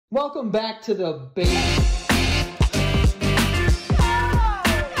Welcome back to the base.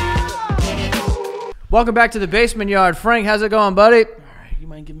 Welcome back to the basement yard. Frank, how's it going, buddy? All right, you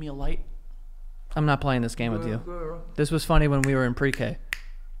mind giving me a light? I'm not playing this game with you. This was funny when we were in pre-K.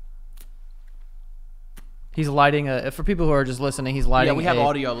 He's lighting a. For people who are just listening, he's lighting. Yeah, we have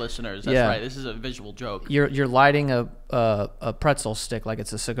audio listeners. That's right. This is a visual joke. You're lighting a pretzel stick like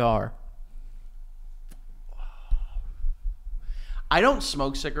it's a cigar. I don't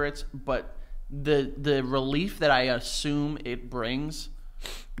smoke cigarettes, but the relief that I assume it brings.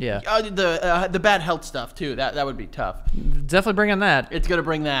 Yeah. The bad health stuff too. That would be tough. Definitely bringing that. It's gonna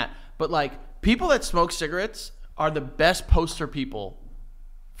bring that. But like people that smoke cigarettes are the best poster people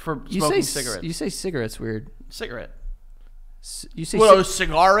for smoking cigarettes. You say cigarettes weird. Cigarette. You say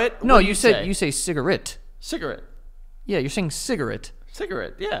cigarette? No, What do you say cigarette. Cigarette. Yeah, you're saying cigarette.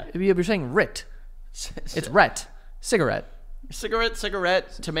 Cigarette. Yeah. You're saying rit. It's ret. Cigarette. Cigarette,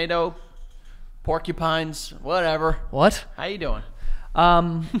 tomato, porcupines, whatever. What? How you doing?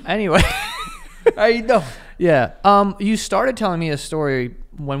 Anyway. How you doing? Yeah. You started telling me a story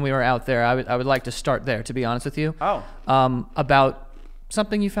when we were out there. I would like to start there, to be honest with you. Oh. About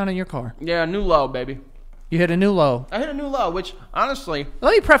something you found in your car. Yeah, new low, baby. You hit a new low. I hit a new low, which honestly.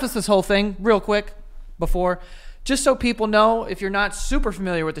 Let me preface this whole thing real quick before. Just so people know, if you're not super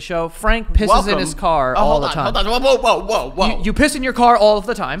familiar with the show, Frank pisses in his car all the time. Hold on. Whoa. You piss in your car all of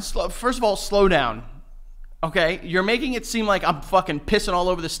the time. First of all, slow down. Okay? You're making it seem like I'm fucking pissing all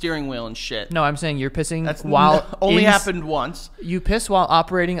over the steering wheel and shit. No, I'm saying you're pissing That's while... only happened once. You piss while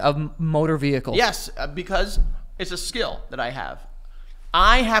operating a motor vehicle. Yes, because it's a skill that I have.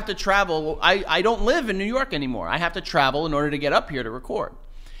 I have to travel. I don't live in New York anymore. I have to travel in order to get up here to record.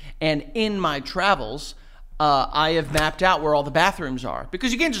 And in my travels... I have mapped out where all the bathrooms are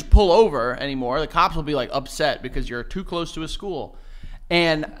because you can't just pull over anymore. The cops will be like upset because you're too close to a school.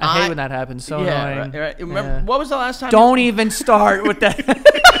 And I hate when that happens. So annoying. Right. Remember, what was the last time? Don't even start with that.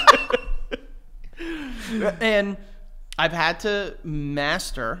 And I've had to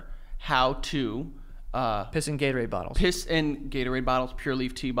master how to piss in Gatorade bottles. Piss in Gatorade bottles, Pure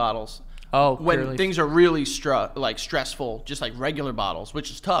Leaf tea bottles. Oh, when things are really stressful, just like regular bottles,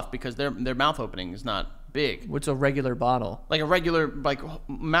 which is tough because their mouth opening is not big. What's a regular bottle? Like a regular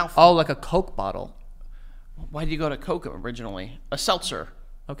mouth. Oh, like a Coke bottle. Why did you go to Coke originally? A seltzer.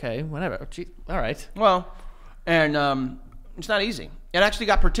 Okay, whatever. Gee, all right. Well, and it's not easy. It actually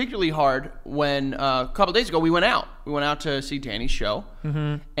got particularly hard when a couple days ago we went out. We went out to see Danny's show,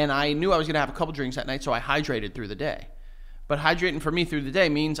 and I knew I was going to have a couple drinks that night, so I hydrated through the day. But hydrating for me through the day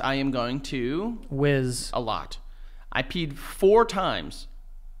means I am going to whiz a lot. I peed 4 times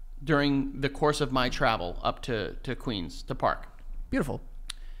during the course of my travel up to Queens, to Park. Beautiful.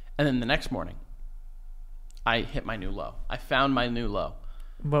 And then the next morning, I hit my new low. I found my new low.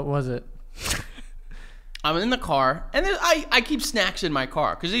 What was it? I'm in the car, and then I keep snacks in my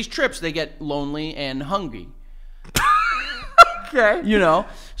car, because these trips, they get lonely and hungry. Okay. You know?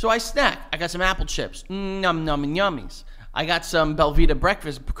 So I snack. I got some apple chips. Num yummies. I got some Belvita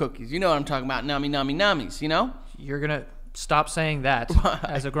breakfast cookies. You know what I'm talking about. Nummy nummies, you know? You're going to stop saying that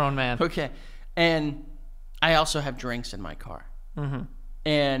as a grown man. Okay. And I also have drinks in my car. Mm-hmm.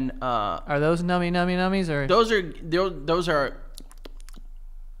 And are those nummies or those are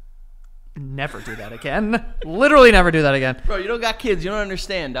never do that again. Literally never do that again. Bro, you don't got kids. You don't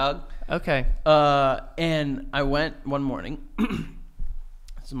understand, dog. Okay. And I went one morning.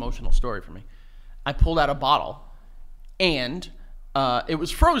 It's an emotional story for me. I pulled out a bottle and it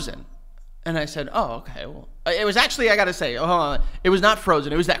was frozen. And I said, oh, okay, well, it was actually, I got to say, it was not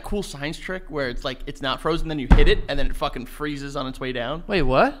frozen. It was that cool science trick where it's like, it's not frozen, then you hit it, and then it fucking freezes on its way down. Wait,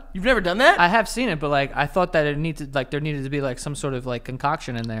 what? You've never done that? I have seen it, but like, I thought that there needed to be like some sort of like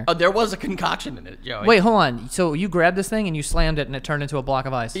concoction in there. Oh, there was a concoction in it, Joey. Wait, hold on. So you grabbed this thing and you slammed it and it turned into a block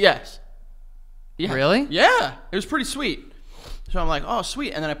of ice? Yes. Yeah. Really? Yeah. It was pretty sweet. So I'm like, oh,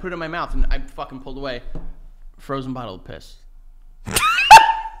 sweet. And then I put it in my mouth, and I fucking pulled away. Frozen bottle of piss.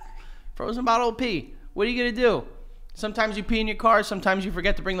 Frozen bottle of pee. What are you going to do? Sometimes you pee in your car. Sometimes you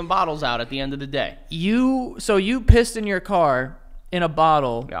forget to bring the bottles out at the end of the day. So you pissed in your car in a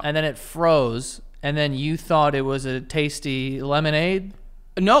bottle, Yeah. and then it froze, and then you thought it was a tasty lemonade?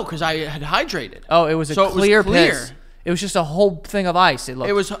 No, because I had hydrated. Oh, it was a So clear it was clear. piss. It was just a whole thing of ice. It looked.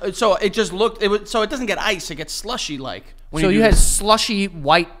 It was so it just looked. It was so it doesn't get ice. It gets slushy like. So you had slushy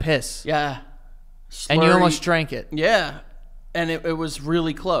white piss. Yeah. And you Slurry. almost drank it. Yeah. And it was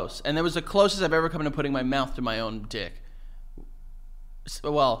really close. And it was the closest I've ever come to putting my mouth to my own dick.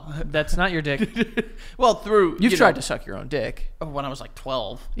 Well, That's not your dick. well, through You've you tried know, to suck your own dick. when I was like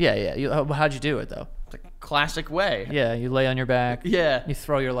 12, Yeah. How'd you do it though? the classic way. Yeah, you lay on your back. Yeah. You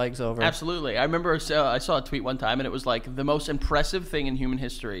throw your legs over. Absolutely. I remember I saw a tweet one time, and it was like the most impressive thing in human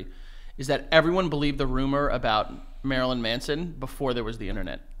history is that everyone believed the rumor about Marilyn Manson before there was the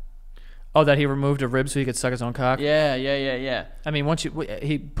internet. Oh, that he removed a rib so he could suck his own cock. Yeah. I mean,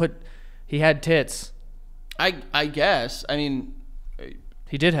 he had tits. I guess. I mean,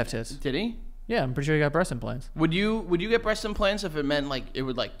 He did have tits. did he? Yeah, I'm pretty sure he got breast implants. Would you get breast implants if it meant like it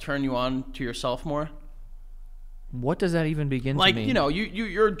would like turn you on to yourself more? What does that even begin Like, to mean? you know,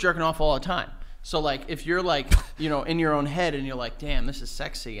 you're jerking off all the time. So like if you're like, you know, in your own head and you're like, damn, this is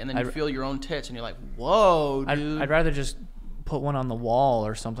sexy, and then you feel your own tits and you're like, whoa, dude. I'd rather just put one on the wall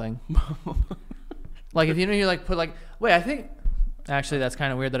or something. Like if you like put like wait, I think actually that's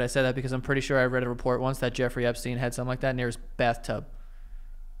kind of weird that I said that because I'm pretty sure I read a report once that Jeffrey Epstein had something like that near his bathtub.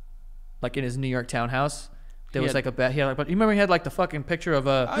 Like in his New York townhouse. There was like a bat. He had like, but you remember he had like the fucking picture of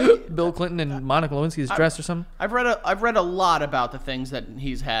Bill Clinton and Monica Lewinsky's dress or something. I've read a lot about the things that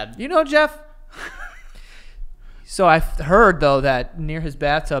he's had. You know, Jeff. So I've heard though that near his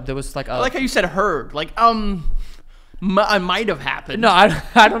bathtub there was like a. I like how you said heard. Like I might have happened. No,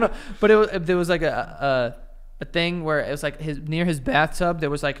 I don't know. But there was like a thing where it was like near his bathtub there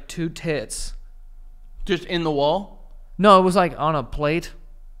was like 2 tits. Just in the wall. No, it was like on a plate.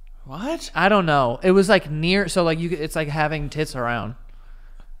 What? I don't know. It was like near, so like it's like having tits around.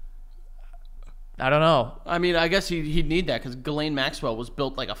 I don't know. I mean, I guess he'd need that because Ghislaine Maxwell was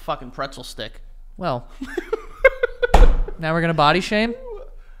built like a fucking pretzel stick. Well, now we're gonna body shame.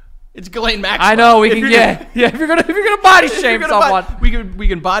 It's Ghislaine Maxwell. I know we can. Yeah. If you're gonna body shame someone, we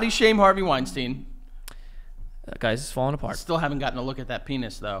can body shame Harvey Weinstein. Guys, it's falling apart. Still haven't gotten a look at that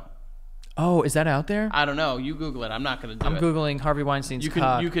penis though. Oh, is that out there? I don't know. You Google it. I'm not gonna do it. I'm googling Harvey Weinstein's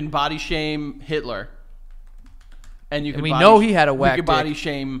cock. You can body shame Hitler, and you can. We know he had a whack You can dick. body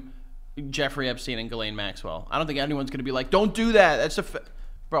shame Jeffrey Epstein and Ghislaine Maxwell. I don't think anyone's gonna be like, "Don't do that." That's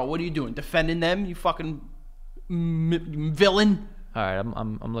bro. What are you doing? Defending them? You fucking villain. All right,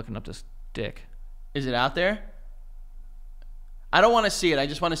 I'm looking up this dick. Is it out there? I don't want to see it. I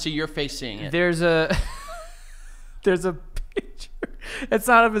just want to see your face seeing it. There's a picture. It's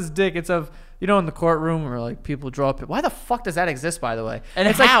not of his dick. It's of, you know, in the courtroom where like people draw up. Why the fuck does that exist, by the way? And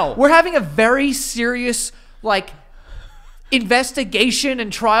it's how? Like, we're having a very serious like investigation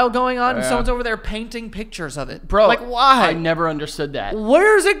and trial going on, and someone's over there painting pictures of it. Bro, like why? I never understood that.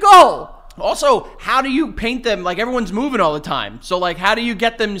 Where does it go? Also, how do you paint them? Like everyone's moving all the time. So like, how do you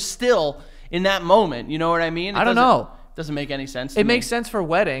get them still in that moment? You know what I mean? I don't know. Doesn't make any sense. It makes sense for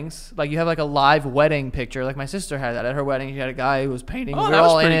weddings. Like you have like a live wedding picture. Like my sister had that at her wedding. She had a guy who was painting. Oh, we that were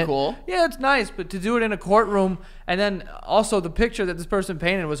was all in pretty it. cool. Yeah, it's nice. But to do it in a courtroom, and then also the picture that this person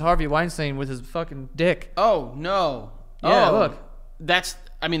painted was Harvey Weinstein with his fucking dick. Oh no. Yeah, oh, look. That's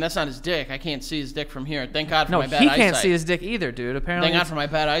not his dick. I can't see his dick from here. Thank God for No, my bad he eyesight. can't see his dick either, dude. Apparently, Thank God for my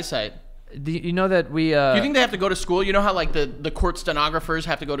bad eyesight. you know that we. Do you think they have to go to school? You know how like the court stenographers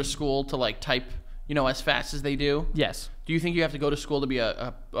have to go to school to like type, you know, as fast as they do? Yes. Do you think you have to go to school to be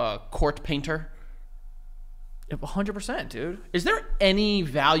a court painter? 100%, dude. Is there any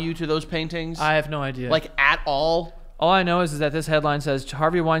value to those paintings? I have no idea. Like at all? all I know is that this headline says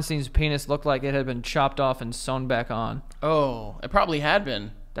Harvey Weinstein's penis looked like it had been chopped off and sewn back on. Oh, it probably had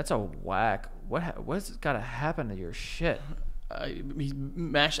been. That's a whack. What's got to happen to your shit? He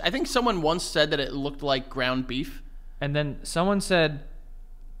mashed. I think someone once said that it looked like ground beef. And then someone said,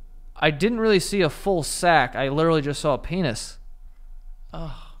 I didn't really see a full sack. I literally just saw a penis.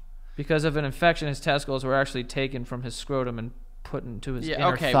 Oh. Because of an infection, his testicles were actually taken from his scrotum and put into his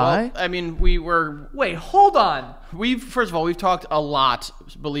inner okay, thigh. well, I mean, we were... Wait, hold on. First of all, we've talked a lot,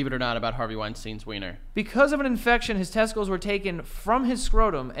 believe it or not, about Harvey Weinstein's wiener. Because of an infection, his testicles were taken from his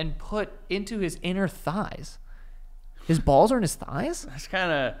scrotum and put into his inner thighs. His balls are in his thighs? That's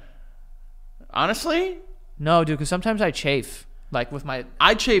kind of... Honestly? No, dude, because sometimes I chafe. Like with my...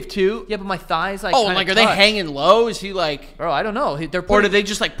 I chafe too. Yeah, but my thighs like... Oh, like are they hanging low? Is he like... Bro, I don't know. They're or do they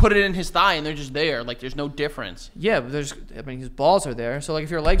just like put it in his thigh and they're just there? Like there's no difference. Yeah, but his balls are there. So like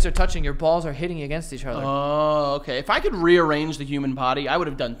if your legs are touching, your balls are hitting against each other. Oh, okay. If I could rearrange the human body, I would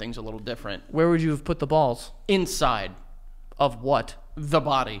have done things a little different. Where would you have put the balls? Inside. Of what? The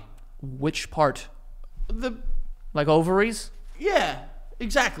body. Which part? Like ovaries? Yeah,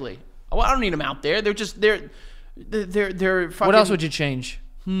 exactly. Well, I don't need them out there. They're fucking... What else would you change?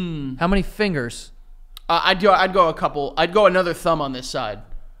 How many fingers? I'd go a couple. I'd go another thumb on this side.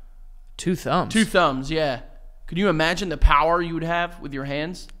 2 thumbs? 2 thumbs, yeah. Could you imagine the power you would have with your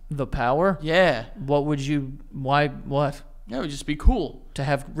hands? The power? Yeah. What would you... Why... What? Yeah, it would just be cool. to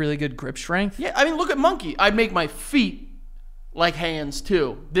have really good grip strength. Yeah, I mean, look at Monkey. I'd make my feet like hands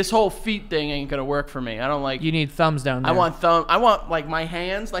too. This whole feet thing ain't gonna work for me. I don't like. You need thumbs down there. I want like my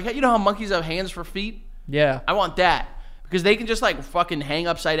hands. Like, you know how monkeys have hands for feet? Yeah. I want that because they can just like fucking hang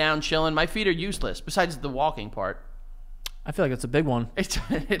upside down, chilling. My feet are useless besides the walking part. I feel like it's a big one.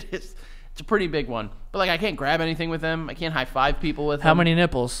 It is. It's a pretty big one. But like, I can't grab anything with them. I can't high five people with them. How many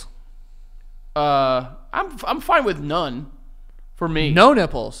nipples? I'm fine with none. For me. No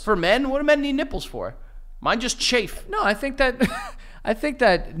nipples. For men, what do men need nipples for? Mine just chafe. No, I think that I think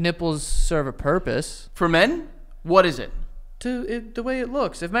that nipples serve a purpose. For men, what is it? The way it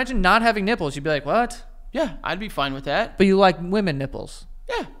looks. Imagine not having nipples. You'd be like, what? Yeah, I'd be fine with that. But you like women nipples.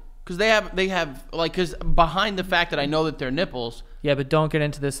 Yeah, because they have like, because behind the fact that I know that they're nipples, Yeah, but don't get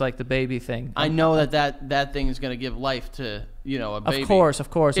into this like the baby thing. I know that thing is gonna give life to a baby. Of course.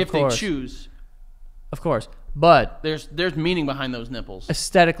 If they choose. Of course. But There's meaning behind those nipples.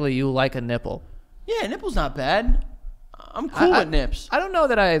 aesthetically, you like a nipple. Yeah, nipples not bad. I'm cool with nips. I don't know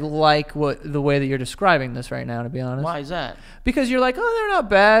that I like the way that you're describing this right now, to be honest. Why is that? Because you're like, oh, they're not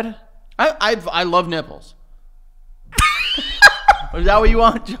bad. I love nipples. Is that what you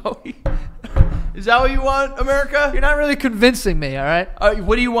want, Joey? Is that what you want, America? You're not really convincing me, all right?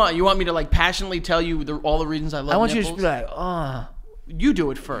 What do you want? You want me to like passionately tell you all the reasons I love nipples? I want you to just be like, oh. You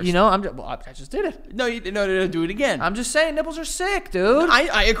do it first. You know, I just did it. No, no, do it again. I'm just saying, nipples are sick, dude.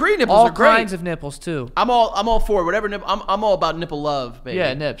 I agree. Nipples all are great. All kinds of nipples too. I'm all for whatever nipple. I'm all about nipple love, baby.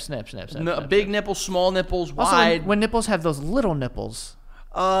 Yeah, nips. Big nipples, small nipples, also, wide. when nipples have those little nipples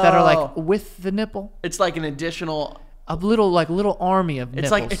that are like with the nipple, it's like an additional. A little army of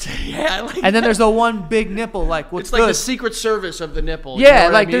nipples. I like. And then there's the one big nipple, like what's it's like good. the Secret Service of the nipple. Yeah, you know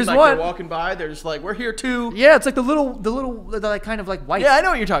what like I mean? there's like one. They're walking by, they're just like, we're here too. Yeah, it's like the little, they're like kind of like white. Yeah, I know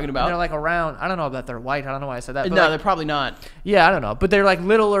what you're talking about. And they're like around. I don't know that they're white. I don't know why I said that. But no, like, they're probably not. Yeah, I don't know, but they're like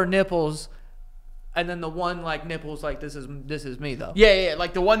littler nipples. And then the one like nipple's like this is me though. Yeah,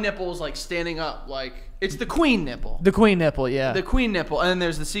 like the one nipple is like standing up, like it's the queen nipple. The queen nipple, yeah. The queen nipple, and then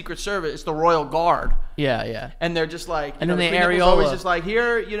there's the Secret Service. It's the Royal Guard. Yeah. And they're just like, and then the queen nipple's areola always just like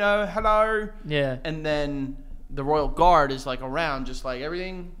here, hello. Yeah. And then the Royal Guard is like around, just like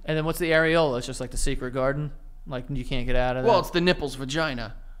everything. And then what's the areola? It's just like the secret garden, like you can't get out of that. Well, it's the nipple's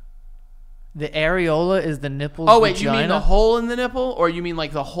vagina. The areola is the nipple's Oh wait, vagina? you mean the hole in the nipple, or you mean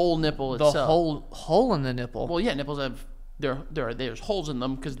like the whole nipple itself? The whole hole in the nipple. Well, yeah, nipples have there's holes in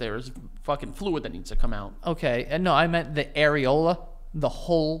them because there's fucking fluid that needs to come out. Okay, and no, I meant the areola, the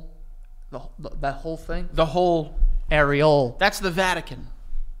whole, that whole thing. The whole areole. That's the Vatican.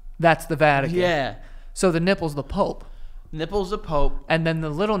 That's the Vatican. Yeah. So the nipple's the Pope. Nipple's the Pope. And then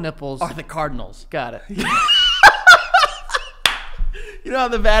the little nipples are the cardinals. Got it. You know how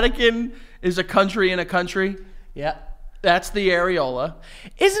the Vatican is a country in a country? Yeah. That's the areola.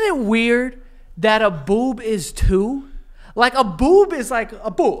 Isn't it weird that a boob is two? Like a boob is like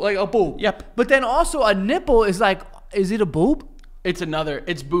a boob. Yep. But then also a nipple is like, is it a boob? It's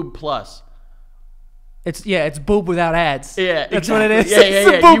boob plus. It's boob without ads. Yeah, that's exactly. what it is. Yeah,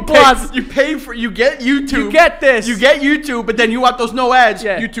 it's yeah. a boob plus. You get YouTube. You get this. You get YouTube, but then you want those no ads.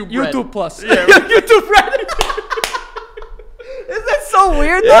 Yeah. YouTube Red. YouTube plus. Yeah. YouTube Red. Isn't that so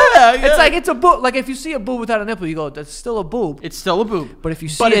weird though? Yeah. It's like it's a boob. Like if you see a boob without a nipple, you go, that's still a boob. It's still a boob. But if you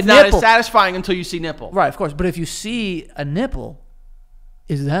see it's a not nipple, as satisfying until you see nipple. Right, of course. But if you see a nipple,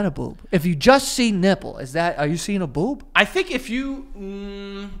 is that a boob? If you just see nipple, are you seeing a boob? I think if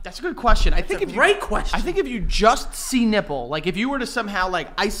you, that's a good question. Great question. I think if you just see nipple, like if you were to somehow like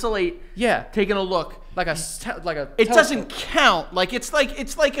isolate, taking a look, it doesn't count. Like it's like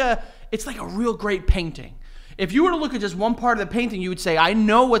a real great painting. If you were to look at just one part of the painting, you would say, I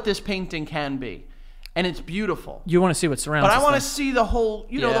know what this painting can be. And it's beautiful. You want to see what surrounds But I this want to thing. see the whole,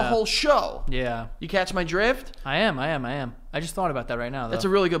 the whole show. Yeah. You catch my drift? I am. I just thought about that right now, though. That's a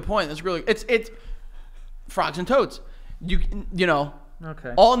really good point. It's frogs and toads.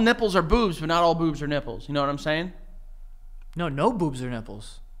 Okay. All nipples are boobs, but not all boobs are nipples. You know what I'm saying? No boobs are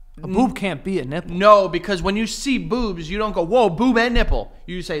nipples. A boob can't be a nipple. No, because when you see boobs, you don't go, whoa, boob and nipple.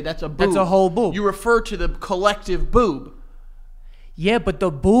 You say, that's a boob. That's a whole boob. You refer to the collective boob. Yeah, but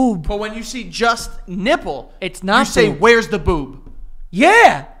the boob... But when you see just nipple, it's not you say, boob. where's the boob?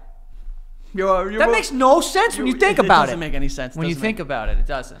 Yeah! That makes no sense when you think about it. It doesn't make any sense. When you think about it, it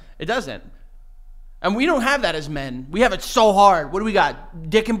doesn't. It doesn't. And we don't have that as men. We have it so hard. What do we got?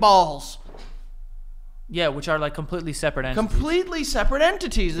 Dick and balls. Yeah, which are like completely separate entities. Completely separate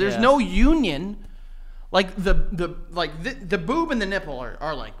entities. There's no union. Like the boob and the nipple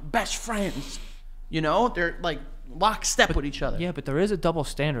are like best friends. You know, they're like lockstep with each other. Yeah, but there is a double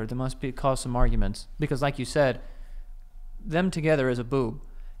standard that must cause some arguments because, like you said, them together is a boob,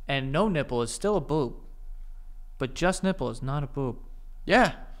 and no nipple is still a boob, but just nipple is not a boob.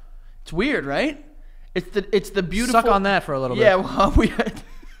 Yeah, it's weird, right? It's the beautiful. Suck on that for a little bit. Yeah, well,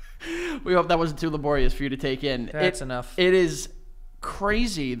 we hope that wasn't too laborious for you to take in. That's enough. It is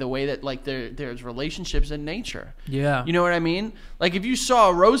crazy the way that like there's relationships in nature. Yeah. You know what I mean? Like if you saw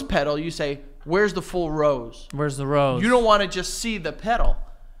a rose petal, you say, "Where's the full rose?" Where's the rose? You don't want to just see the petal.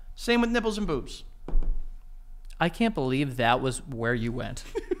 Same with nipples and boobs. I can't believe that was where you went.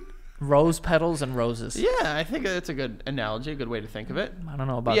 Rose petals and roses. Yeah, I think that's a good analogy, a good way to think of it. I don't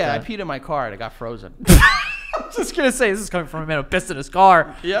know about Yeah, that. I peed in my car and it got frozen. I was just gonna say this is coming from a man who pissed in his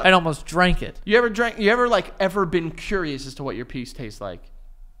car Yep. and almost drank it. You ever been curious as to what your pees taste like?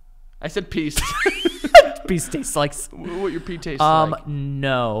 I said pees. Peace tastes like. What your pee tastes like?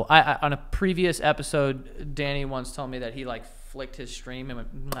 No. I on a previous episode, Danny once told me that he like flicked his stream and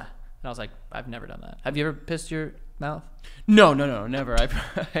went, "Mwah." And I was like, I've never done that. Have you ever pissed your mouth? No, never.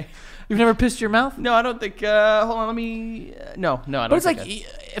 You've never pissed your mouth? No, I don't think. Hold on, let me. No, I don't. But it's think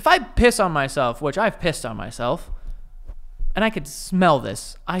like, if I piss on myself, which I've pissed on myself, and I could smell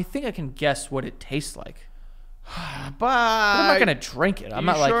this, I think I can guess what it tastes like. but But I'm not gonna drink it. I'm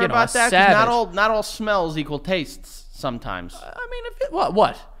not like sure a about that? 'Cause savage. not all smells equal tastes. Sometimes, I mean, if it,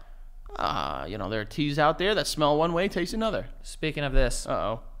 what? there are teas out there that smell one way, taste another. Speaking of this,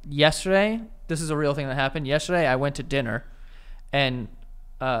 Yesterday, this is a real thing that happened. Yesterday, I went to dinner, and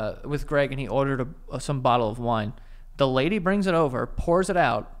with Greg, and he ordered some bottle of wine. The lady brings it over, pours it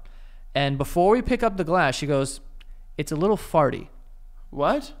out, and before we pick up the glass, she goes, "It's a little farty."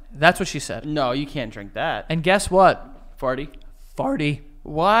 What? That's what she said. No, you can't drink that. And guess what? Farty. Farty.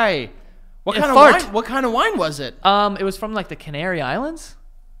 Why? What Yeah, kind fart. of wine? What kind of wine was it? It was from like the Canary Islands.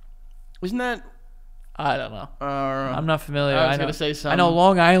 Isn't that? I don't know. I'm I'm not familiar. I was know, gonna say I know something.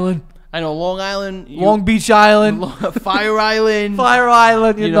 Long Island, I know Long Island, Long Beach Island, Fire Island, Fire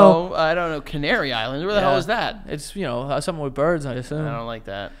Island. You know. I don't know, Canary Island. Where the hell is that? It's something with birds, I assume. I don't like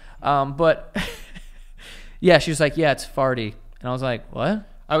that. But yeah, she was like, "Yeah, it's farty," and I was like, "What?"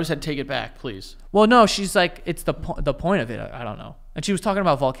 I always said, take it back, please. Well, no, she's like, it's the point of it. I don't know. And she was talking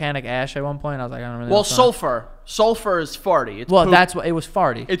about volcanic ash at one point. I was like, I don't really know. Well, what's going on. sulfur is farty. It's Well, poop. that's what it was.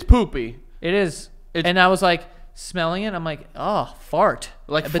 Farty. It's poopy. It is. It's- And I was like smelling it. I'm like, oh, fart.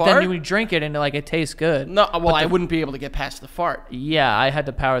 Like but fart? then you drink it and like it tastes good. No, well, I wouldn't be able to get past the fart. Yeah, I had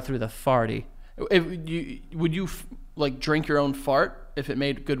to power through the farty. Would you like drink your own fart if it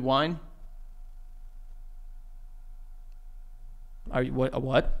made good wine? Are you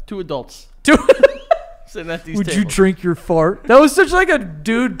what? Two adults Dude, sitting at these would you tables. drink your fart? That was such like a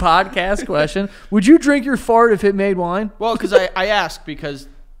dude podcast question. Would you drink your fart if it made wine? Well, because I ask because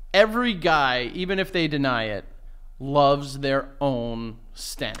every guy, even if they deny it, loves their own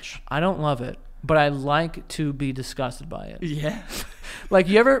stench. I don't love it, but I like to be disgusted by it. Yeah. Like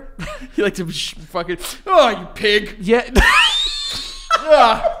you ever? You like to fucking, oh, you pig. Yeah.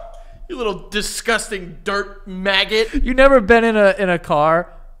 Ah, you little disgusting dirt maggot. You never been in a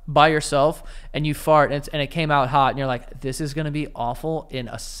car by yourself and you fart and it came out hot and you're like, this is gonna be awful in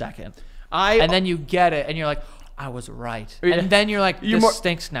a second. And then you get it and you're like, I was right. And then you're like, this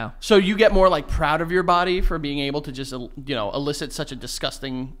stinks now. So you get more like proud of your body for being able to just elicit such a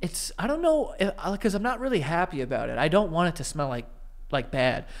disgusting. I don't know, because I'm not really happy about it. I don't want it to smell like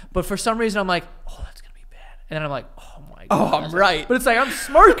bad, but for some reason I'm like, oh, that's gonna be bad. And then I'm like, oh my god. Oh, I'm right. But it's like I'm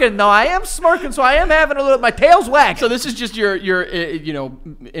smirking though. I am smirking, so I am having a little. My tail's wagging. So this is just your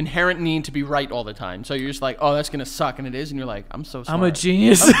inherent need to be right all the time. So you're just like, oh, that's gonna suck, and it is, and you're like, I'm so smart. I'm a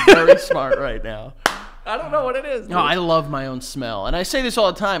genius. I'm very smart right now. I don't know what it is. No, I love my own smell. And I say this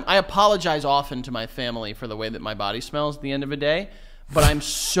all the time. I apologize often to my family for the way that my body smells at the end of a day. But I'm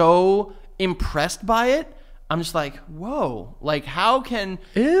so impressed by it. I'm just like, whoa. Like, how can...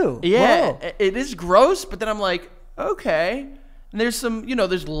 Ew. Yeah, Whoa. it is gross. But then I'm like, okay. And there's some,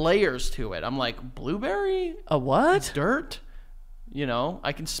 there's layers to it. I'm like, blueberry? A what? Dirt?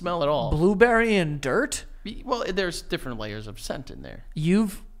 I can smell it all. Blueberry and dirt? Well, there's different layers of scent in there.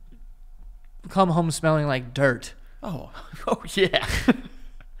 You've come home smelling like dirt. Oh yeah.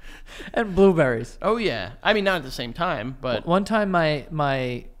 And blueberries. Oh yeah. I mean, not at the same time, but One time my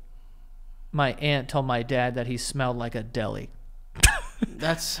aunt told my dad that he smelled like a deli.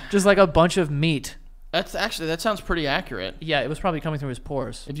 that's Just like a bunch of meat. that sounds pretty accurate. Yeah, it was probably coming through his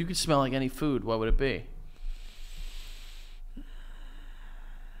pores. If you could smell like any food, what would it be?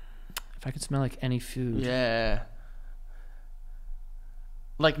 If I could smell like any food. Yeah.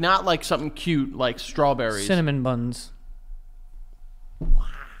 Like not like something cute like strawberries. Cinnamon buns. Wow.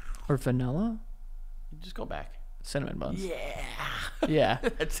 Or vanilla? Just go back. Cinnamon buns. Yeah. Yeah.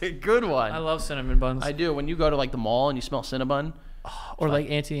 That's a good one. I love cinnamon buns. I do. When you go to like the mall and you smell Cinnabon, or like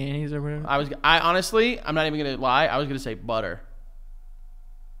Auntie Annie's or whatever. I honestly, I'm not even gonna lie. I was gonna say butter.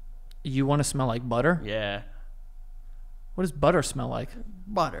 You want to smell like butter? Yeah, What does butter smell like?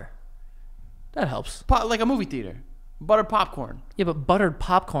 butter. That helps. Like a movie theater. Buttered popcorn. Yeah, but buttered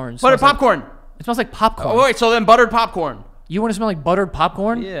popcorn. Buttered smells like- popcorn. it smells like popcorn. Oh wait, so then buttered popcorn. You want to smell like buttered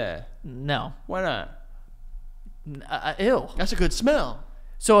popcorn? Yeah. No. Why not? Ew. That's a good smell.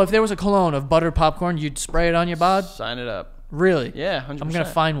 So if there was a cologne of buttered popcorn, you'd spray it on your bod? Sign it up. Really? Yeah, 100%. I'm gonna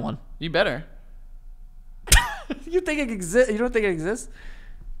find one. You better. You think it exists? You don't think it exists?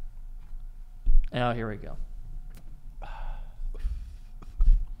 Oh, here we go.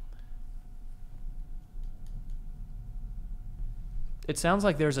 It sounds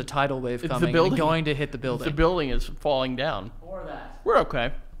like there's a tidal wave It's the coming and building. going to hit the building. The building is falling down. Or that. We're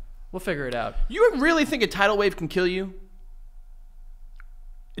okay. We'll figure it out. You really think a tidal wave can kill you?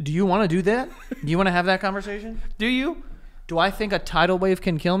 Do you want to do that? Do you want to have that conversation? Do you? Do I think a tidal wave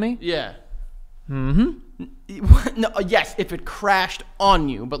can kill me? Yeah. Mm-hmm. No, yes, if it crashed on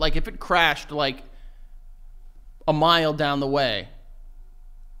you, but like if it crashed like a mile down the way,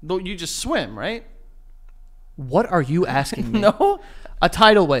 though you just swim, right? What are you asking me? No? A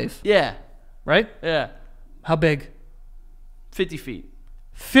tidal wave, Yeah. right? Yeah. How big? 50 feet.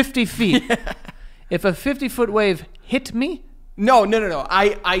 50 feet. If a 50-foot wave hit me, No.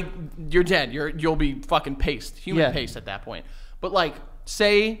 You're dead. You'll be fucking paced, human paced at that point. But like,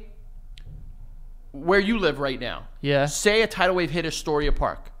 say where you live right now. yeah, Say a tidal wave hit Astoria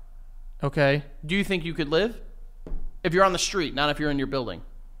Park. okay. Do you think you could live? If you're on the street, not if you're in your building.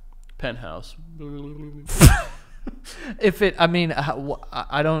 Penthouse. If it, I mean,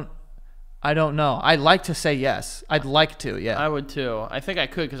 I don't know. I'd like to say yes. I'd like to, yeah. I would too. I think I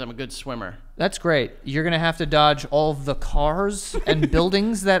could because I'm a good swimmer. That's great. You're going to have to dodge all of the cars and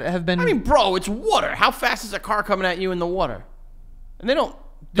buildings that have been... I mean, bro, it's water. How fast is a car coming at you in the water? And they don't.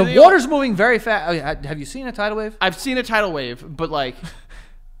 the water's moving very fast. Have you seen a tidal wave? I've seen a tidal wave, but like,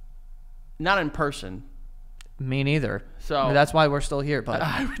 not in person. Me neither. So- that's why we're still here, bud.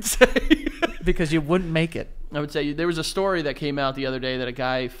 I would say. Because you wouldn't make it. I would say there was a story that came out the other day that a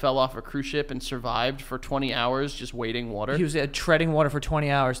guy fell off a cruise ship and survived for 20 hours just wading water. He was treading water for 20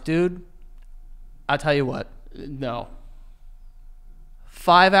 hours. Dude, I'll tell you what. No.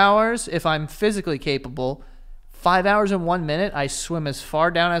 5 hours, if I'm physically capable, 5 hours and 1 minute, I swim as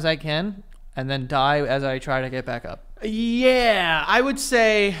far down as I can and then die as I try to get back up. Yeah, I would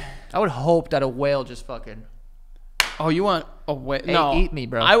say. I would hope that a whale just fucking... Oh, you want a whale? Hey, No, eat me,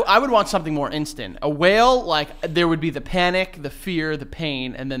 bro. I would want something more instant. A whale, like there would be the panic, the fear, the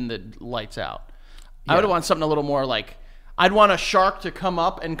pain, and then the lights out. I would Yeah. want something a little more like. I'd want a shark to come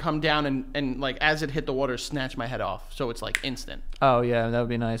up and come down and like as it hit the water, snatch my head off. So it's like instant. Oh, yeah, that would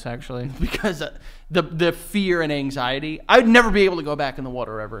be nice, actually. Because the fear and anxiety, I'd never be able to go back in the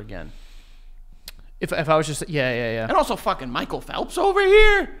water ever again. If I was just... Yeah. And also fucking Michael Phelps over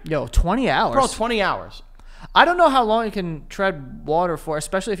here. Yo, 20 hours. Bro, 20 hours. I don't know how long you can tread water for,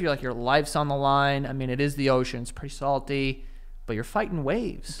 especially if you're like your life's on the line. I mean, it is the ocean. It's pretty salty, but you're fighting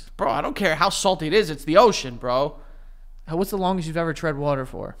waves. Bro, I don't care how salty it is. It's the ocean, bro. What's the longest you've ever tread water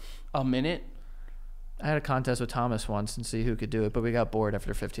for? A minute. I had a contest with Thomas once and see who could do it, but we got bored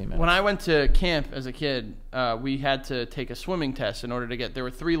after 15 minutes. When I went to camp as a kid, we had to take a swimming test in order to get. There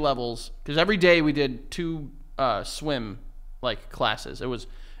were 3 levels because every day we did 2 swim like classes. It was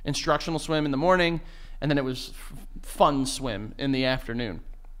instructional swim in the morning, and then it was fun swim in the afternoon.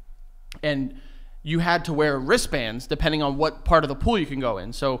 And you had to wear wristbands depending on what part of the pool you can go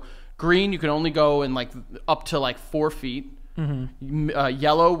in. So green, you can only go in like up to like 4 feet.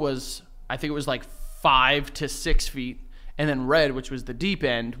 Yellow was, I think it was like 5 to 6 feet, and then red, which was the deep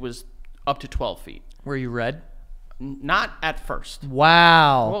end, was up to 12 feet. Were you red? Not at first.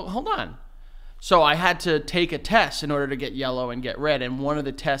 Wow. Well, hold on. So I had to take a test in order to get yellow and get red, and one of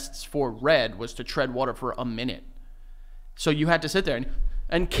the tests for red was to tread water for a minute. So you had to sit there,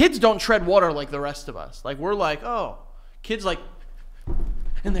 and kids don't tread water like the rest of us. Like we're like, oh, kids like,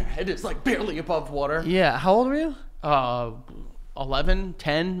 and their head is like barely above water. Yeah. How old were you? 11,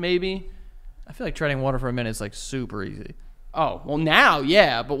 10 maybe. I feel like treading water for a minute is like super easy. Oh, well now,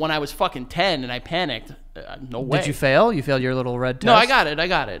 yeah, but when I was fucking 10 and I panicked, no way. Did you fail? You failed your little red test? No, I got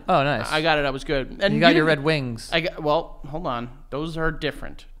it. Oh, nice. I got it. I was good. And You got your didn't- red wings. Well, hold on. Those are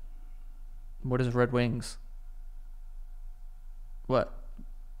different. What is red wings? What?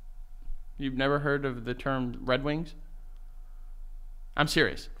 You've never heard of the term Red Wings? I'm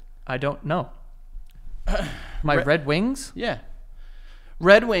serious. I don't know. My red wings? Yeah.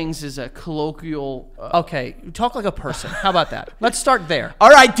 Red Wings is a colloquial. Okay, talk like a person. How about that? Let's start there.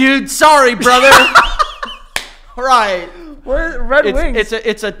 All right, dude. Sorry, brother. All right. Where Red Wings?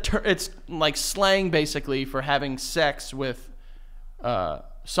 It's like slang basically for having sex with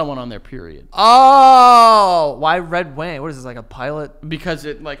someone on their period. Oh, why Red Wing? What is this, like a pilot? Because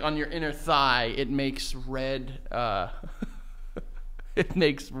it like on your inner thigh, it makes red. It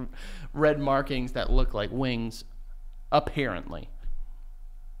makes red markings that look like wings. Apparently,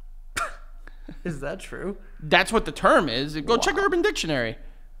 Is that true? that's what the term is. Go check Urban Dictionary.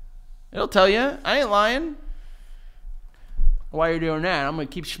 It'll tell you. I ain't lying. Why are you doing that? I'm gonna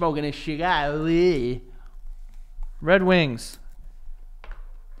keep smoking this shit out. Red Wings.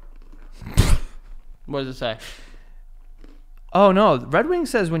 What does it say? Oh no, Red Wing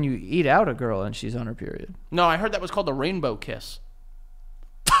says when you eat out a girl and she's on her period. No, I heard that was called the rainbow kiss.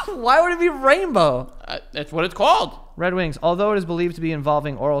 Why would it be rainbow? That's what it's called. Red Wings. Although it is believed to be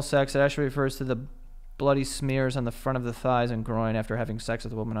involving oral sex, it actually refers to the bloody smears on the front of the thighs and groin after having sex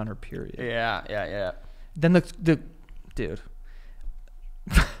with a woman on her period. Yeah. Then the dude.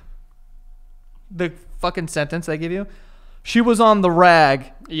 The fucking sentence they give you. She was on the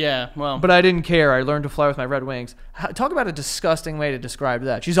rag, Yeah, well. but I didn't care. I learned to fly with my red wings. Talk about a disgusting way to describe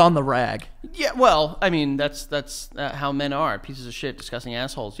that. She's on the rag. Yeah, well, I mean, that's how men are. Pieces of shit, disgusting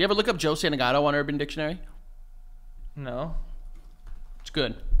assholes. You ever look up Joe Santagato on Urban Dictionary? No. It's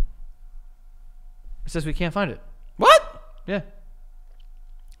good. It says we can't find it. What? Yeah.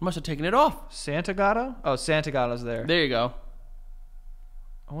 Must have taken it off. Santagato? Oh, Santagato's there. There you go.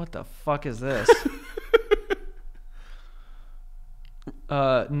 What the fuck is this?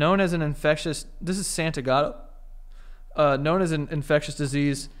 Known as an infectious... This is Santagato. Known as an infectious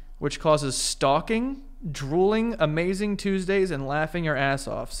disease which causes stalking, drooling, amazing Tuesdays, and laughing your ass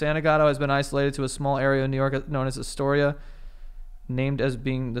off. Santagato has been isolated to a small area in New York known as Astoria, named as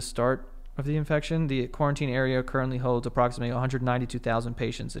being the start of the infection. The quarantine area currently holds approximately 192,000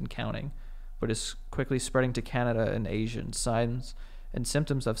 patients and counting, but is quickly spreading to Canada and Asia. Signs and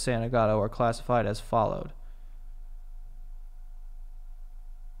symptoms of Santagato are classified as followed.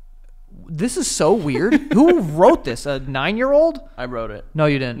 This is so weird. Who wrote this? A 9-year-old? I wrote it. No,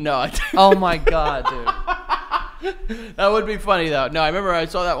 you didn't. No, I didn't. Oh my god, dude. That would be funny, though. No, I remember I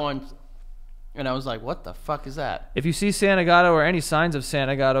saw that one, and I was like, what the fuck is that? If you see Santagato or any signs of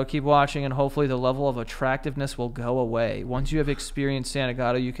Santagato, keep watching and hopefully the level of attractiveness will go away. Once you have experienced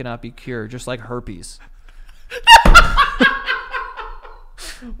Santagato, you cannot be cured, just like herpes.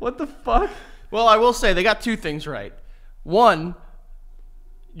 What the fuck? Well, I will say, they got two things right. One,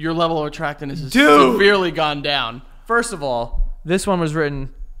 your level of attractiveness is Dude! severely gone down. First of all, this one was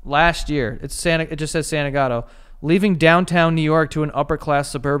written last year. It just says Santagato. Leaving downtown New York to an upper-class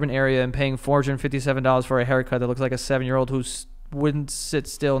suburban area and paying $457 for a haircut that looks like a 7-year-old who wouldn't sit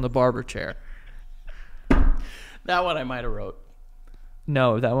still in the barber chair. That one I might have wrote.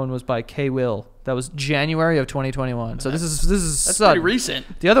 No, that one was by K. Will. That was January of 2021. So this is That's sudden. pretty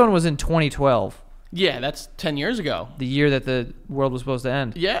recent. The other one was in 2012, Yeah, that's 10 years ago. the year that the world was supposed to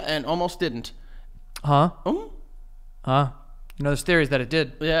end. Yeah, and almost didn't. Huh? Oh, Huh? You know, there's theories that it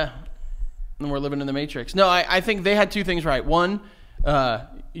did. yeah. And we're living in the Matrix. No, I think they had two things right. One,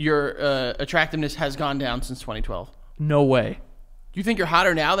 your attractiveness has gone down since 2012. No way. Do you think you're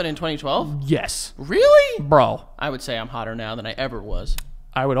hotter now than in 2012? Yes. Really? Bro, I would say I'm hotter now than I ever was.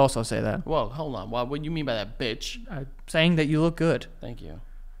 I would also say that. Whoa, hold on. What do you mean by that, bitch? I'm saying that you look good. Thank you.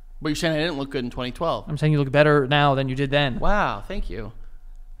 But you're saying I didn't look good in 2012. I'm saying you look better now than you did then. Wow, thank you.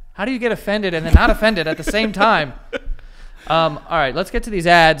 How do you get offended and then not offended at the same time? All right, let's get to these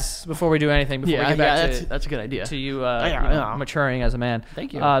ads before we do anything. Before we get back that's a good idea. to you, Yeah. maturing as a man.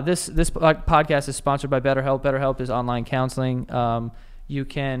 Thank you. This podcast is sponsored by BetterHelp. BetterHelp is online counseling. You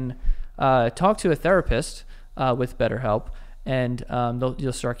can talk to a therapist with BetterHelp, and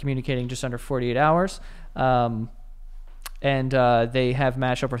you'll start communicating just under 48 hours. And they have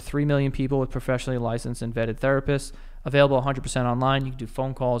matched over 3 million people with professionally licensed and vetted therapists. Available 100% online. You can do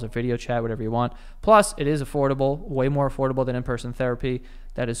phone calls or video chat, whatever you want. Plus, it is affordable, way more affordable than in-person therapy.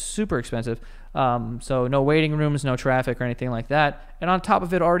 That is super expensive. So no waiting rooms, no traffic or anything like that. And on top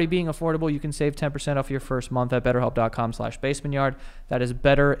of it already being affordable, you can save 10% off your first month at betterhelp.com/basementyard. That is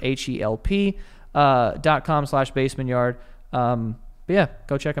betterhelp.com/basementyard. But yeah,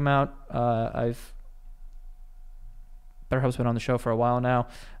 go check them out. BetterHelp's been on the show for a while now.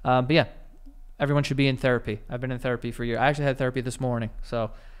 But yeah, everyone should be in therapy. I've been in therapy for a year. I actually had therapy this morning,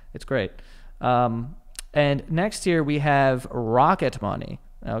 so it's great. And next here we have Rocket Money.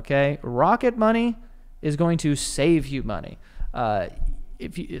 Okay, Rocket Money is going to save you money.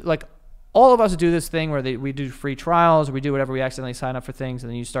 If you like, all of us do this thing where we do free trials, or we do whatever, we accidentally sign up for things, and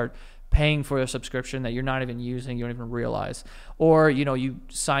then you start paying for a subscription that you're not even using, you don't even realize. Or, you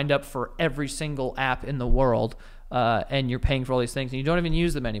signed up for every single app in the world, and you're paying for all these things, and you don't even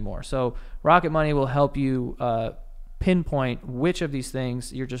use them anymore. So Rocket Money will help you pinpoint which of these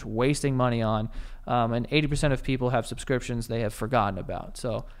things you're just wasting money on. And 80% of people have subscriptions they have forgotten about.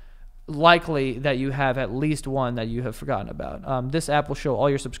 So likely that you have at least one that you have forgotten about. This app will show all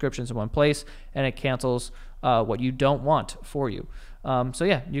your subscriptions in one place, and it cancels what you don't want for you. So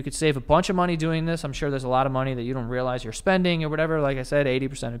yeah, you could save a bunch of money doing this. I'm sure there's a lot of money that you don't realize you're spending or whatever. Like I said,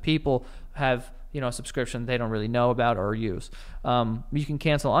 80% of people have a subscription they don't really know about or use. You can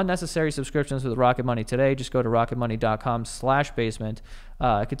cancel unnecessary subscriptions with Rocket Money today. Just go to rocketmoney.com/basement.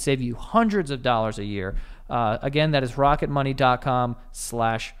 It could save you hundreds of dollars a year. Again, that is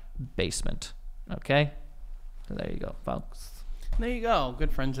rocketmoney.com/basement. Okay? So there you go, folks. There you go.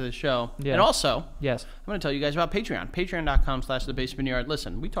 Good friends of the show. Yeah. And also, Yes. I'm going to tell you guys about Patreon. Patreon.com/thebasementyard.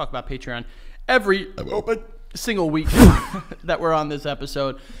 Listen, we talk about Patreon every single week that we're on this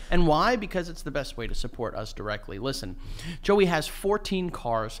episode. And why? Because it's the best way to support us directly. Listen, Joey has 14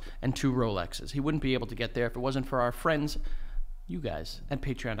 cars and 2 Rolexes. He wouldn't be able to get there if it wasn't for our friends, you guys, at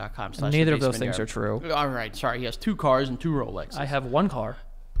patreon.com/thebasementyard. Neither of those things are true. All right. Sorry. He has 2 cars and 2 Rolexes. I have 1 car,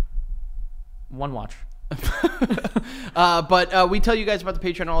 1 watch. But we tell you guys about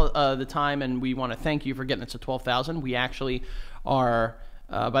the Patreon all the time, and we want to thank you for getting us to 12,000. We actually are,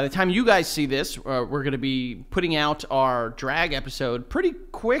 by the time you guys see this, we're going to be putting out our drag episode pretty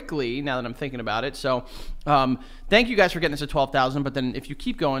quickly, now that I'm thinking about it. So thank you guys for getting us to 12,000. But then if you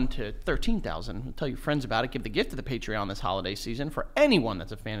keep going to 13,000, tell your friends about it. Give the gift to the Patreon this holiday season for anyone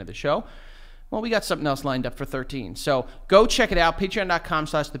that's a fan of the show. Well, we got something else lined up for 13. So go check it out,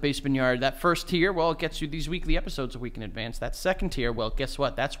 patreon.com/thebasementyard. That first tier, well, it gets you these weekly episodes a week in advance. That second tier, well, guess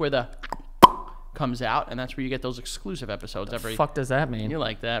what? That's where the comes out, and that's where you get those exclusive episodes every... The fuck does that mean? You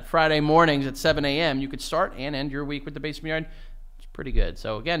like that. Friday mornings at 7 a.m. You could start and end your week with the Basement Yard. It's pretty good.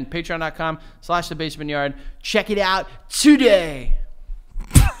 So, again, patreon.com/thebasementyard. Check it out today.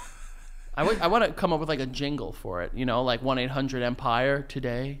 I want to come up with, like, a jingle for it, like 1-800-EMPIRE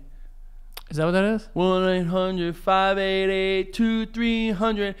today. Is that what that is?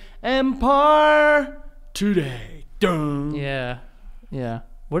 1-800-588-2300 Empire today. Dun. Yeah.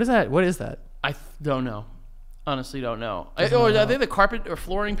 What is that? What is that? I don't know. Honestly, don't know. Are they the carpet or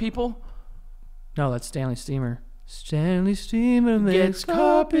flooring people? No, that's Stanley Steamer. Stanley Steamer makes Gets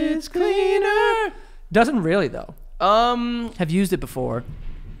carpets cleaner. Doesn't really though. Have used it before.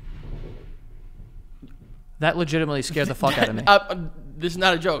 That legitimately scared the fuck out of me. This is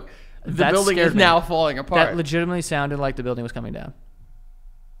not a joke. The That building scared is me. now falling apart. That legitimately sounded like the building was coming down.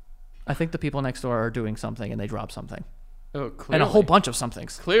 I think the people next door are doing something and they dropped something. Oh, clearly. And a whole bunch of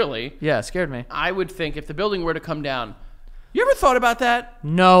somethings. Clearly. Yeah, it scared me. I would think if the building were to come down. You ever thought about that?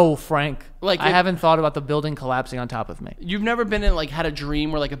 No, Frank. Like I haven't thought about the building collapsing on top of me. You've never been in, had a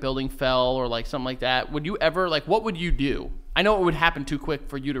dream where, a building fell or, something like that? Would you ever, what would you do? I know it would happen too quick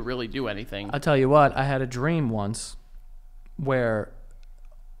for you to really do anything. I'll tell you what, I had a dream once where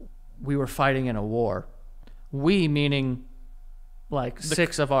we were fighting in a war. We meaning,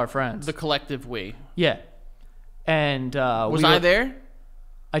 6 of our friends. The collective we. Yeah. And was I there?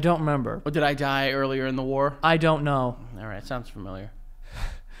 I don't remember. Or did I die earlier in the war? I don't know. All right, sounds familiar.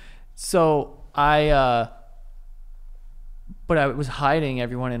 So but I was hiding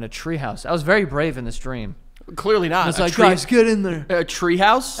everyone in a treehouse. I was very brave in this dream. Clearly not. I was like, guys, get in there. A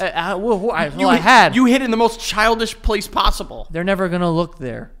treehouse? I had. You hid in the most childish place possible. They're never gonna look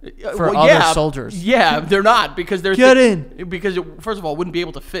there for other soldiers. Yeah, they're not because they're get in. Because first of all, wouldn't be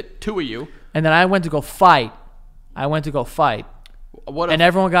able to fit 2 of you. And then I went to go fight. And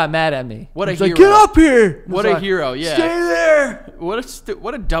everyone got mad at me. What a hero! Like, get up here! What a hero! Yeah. Stay there.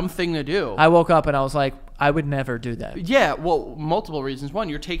 What a dumb thing to do. I woke up and I was like, I would never do that. Yeah, well, multiple reasons. One,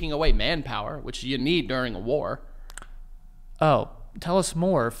 you're taking away manpower, which you need during a war. Oh, tell us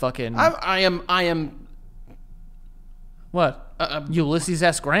more, fucking. I am. What? Ulysses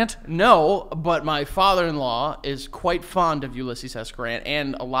S. Grant? No, but my father-in-law is quite fond of Ulysses S. Grant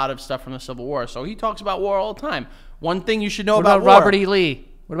and a lot of stuff from the Civil War, so he talks about war all the time. One thing you should know about war. Robert E. Lee?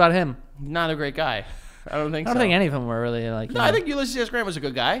 What about him? Not a great guy. I don't think so. I don't think any of them were really like. No, I think Ulysses S. Grant was a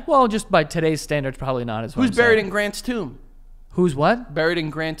good guy. Well, just by today's standards, probably not as well. Who's buried in Grant's tomb? Who's what? Buried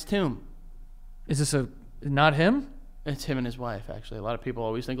in Grant's tomb. Is this not him? It's him and his wife, actually. A lot of people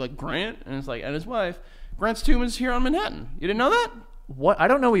always think Grant, and it's and his wife. Grant's tomb is here on Manhattan. You didn't know that? What? I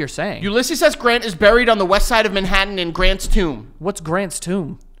don't know what you're saying. Ulysses S. Grant is buried on the west side of Manhattan in Grant's tomb. What's Grant's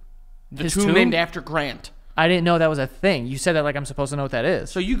tomb? The tomb named after Grant. I didn't know that was a thing. You said that like I'm supposed to know what that is.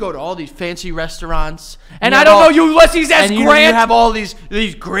 So you go to all these fancy restaurants, And you I have don't know Ulysses S. and you Grant. have all these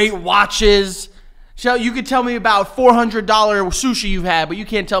great watches. So you could tell me about $400 sushi you've had, but you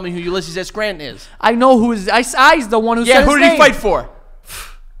can't tell me who Ulysses S. Grant is. I know who is. I's the one who Yeah, said who his did he name. fight for?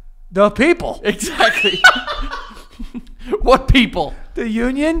 The people. Exactly. What people? The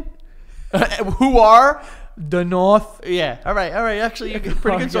Union. Who are? The North. Yeah. All right. Actually, you're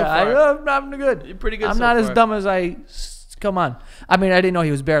pretty good so Yeah, far. I'm good. You're pretty good I'm so not as far. dumb as I. Come on. I mean, I didn't know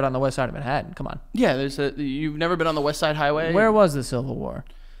he was buried on the west side of Manhattan. Come on. Yeah. You've never been on the West Side Highway? Where was the Civil War?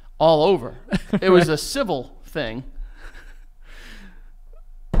 All over. It was a civil thing.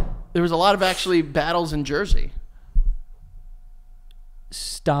 There was a lot of actually battles in Jersey.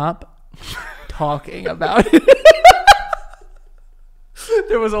 Stop talking about it.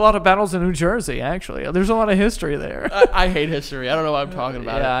 There was a lot of battles in New Jersey, actually. There's a lot of history there. I hate history. I don't know why I'm talking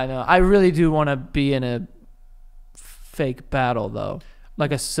about Yeah, it. I know. I really do want to be in a fake battle, though.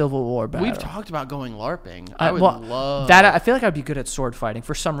 Like a Civil War battle. We've talked about going LARPing. I would well, love that. I feel like I'd be good at sword fighting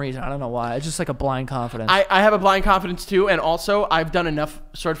for some reason. I don't know why. It's just like a blind confidence. I have a blind confidence too, and also I've done enough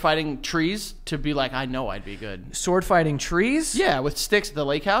sword fighting trees to be like, I know I'd be good. Sword fighting trees? Yeah, with sticks at the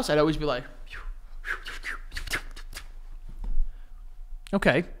lake house, I'd always be like.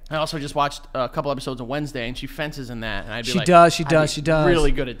 Okay. I also just watched a couple episodes of Wednesday, and she fences in that, and I'd be She like, does, she I'd does, be she does.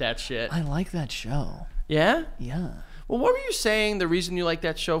 Really good at that shit. I like that show. Yeah. Yeah. Well, what were you saying? The reason you like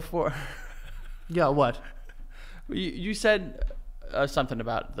that show for? Yeah, what? You said something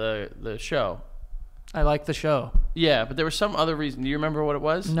about the show. I like the show. Yeah, but there was some other reason. Do you remember what it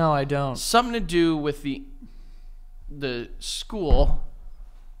was? No, I don't. Something to do with the school.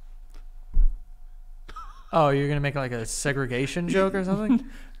 Oh, you're going to make like a segregation joke or something?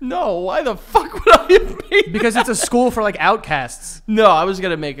 No, why the fuck would I have made Because it's a school for like outcasts. No, I was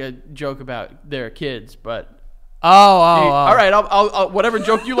gonna make a joke about their kids, but Oh. all right, I'll whatever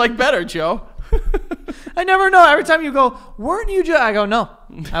joke you like better, Joe. I never know. Every time you go, weren't you just... I go, no.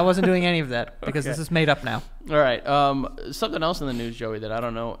 I wasn't doing any of that because Okay. this is made up now. All right, something else in the news, Joey, that I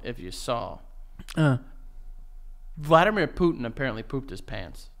don't know if you saw. Vladimir Putin apparently pooped his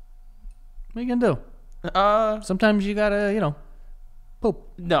pants. What are you going to do? Sometimes you got to, poop.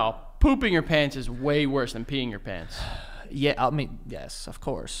 No, pooping your pants is way worse than peeing your pants Yeah, I mean, yes, of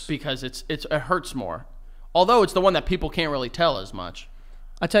course. because it hurts more. Although it's the one that people can't really tell as much.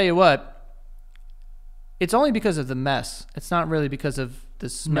 I tell you what, it's only because of the mess. It's not really because of the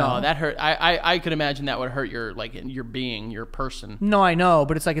smell. No, that hurt. I could imagine that would hurt your being, your person. No, I know,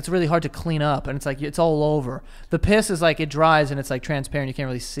 but it's like it's really hard to clean up, and it's like it's all over. The piss is like it dries and it's like transparent. You can't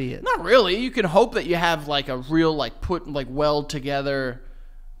really see it. Not really. You can hope that you have like a real put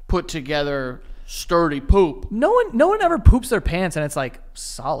together sturdy poop. No one ever poops their pants and it's like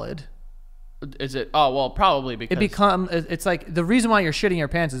solid. Is it? Oh well, probably because It's like the reason why you're shitting your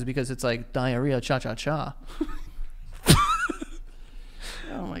pants is because it's like diarrhea, cha cha cha.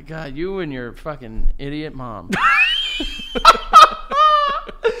 Oh my god, you and your fucking idiot mom.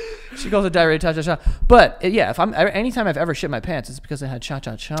 She goes to diarrhea, cha cha cha. But yeah, anytime I've ever shit my pants, it's because I had cha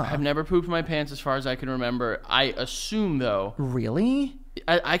cha cha. I've never pooped my pants as far as I can remember. I assume though. Really?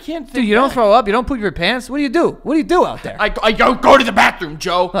 I can't think. Dude, you don't back. throw up. You don't poop your pants. What do you do? What do you do out there? I go to the bathroom,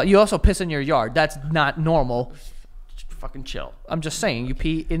 Joe. Well, you also piss in your yard. That's not normal. Fucking chill. I'm just saying, you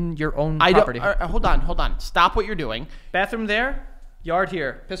pee in your own I property. don't. Hold on. Stop what you're doing. Bathroom there, yard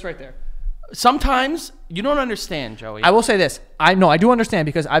here, piss right there. Sometimes you don't understand, Joey. I will say this. I do understand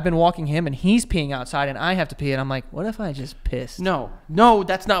because I've been walking him and he's peeing outside and I have to pee and I'm like, what if I just pissed? No,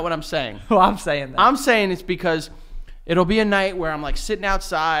 that's not what I'm saying. Well, I'm saying that. I'm saying it's because it'll be a night where I'm like sitting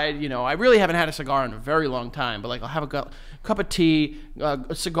outside. I really haven't had a cigar in a very long time, but like I'll have a cup of tea,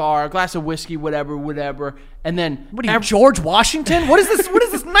 a cigar, a glass of whiskey, whatever, and then What are you, George Washington? What is this? What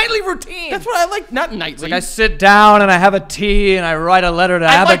is this nightly routine? That's what I like. Not nightly. Like I sit down and I have a tea and I write a letter to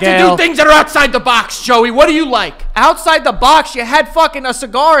I like Abigail. to do things that are outside the box, Joey. What do you like? Outside the box, you had fucking a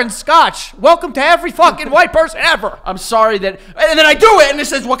cigar and scotch. Welcome to every fucking white person ever. I'm sorry that, and then I do it, and it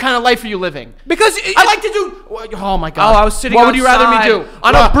says, "What kind of life are you living?" Because I like to do. Oh my god! Oh, I was sitting What would you rather me outside do?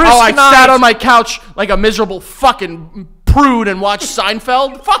 on a brisk I night. sat on my couch like a miserable fucking prude and watched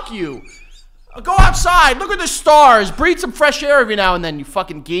Seinfeld. Fuck you. Go outside. Look at the stars. Breathe some fresh air every now and then. You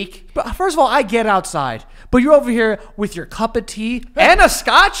fucking geek. But first of all, I get outside, but you're over here with your cup of tea and a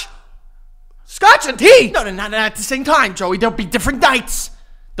scotch. Scotch and tea. No, not at the same time, Joey. There'll be different nights.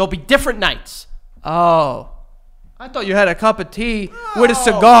 There'll be different nights. Oh. I thought you had a cup of tea with a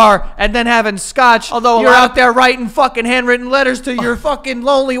cigar and then having scotch. Although you're out there writing fucking handwritten letters to your fucking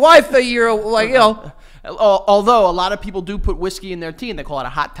lonely wife that you're like, Although a lot of people do put whiskey in their tea and they call it a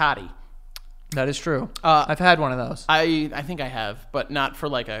hot toddy. That is true. Uh, I've had one of those. I think I have, but not for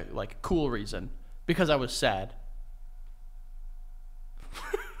like a cool reason. Because I was sad.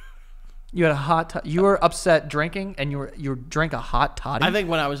 You had a hot. You were upset drinking, and you drank a hot toddy. I think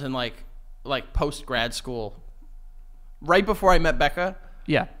when I was in like post grad school, right before I met Becca,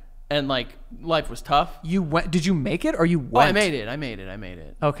 Yeah. and like life was tough. You went. Did you make it or you went? Oh, I made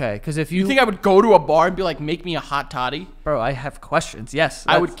it. Okay, because if You think I would go to a bar and be like, make me a hot toddy? bro, I have questions. Yes,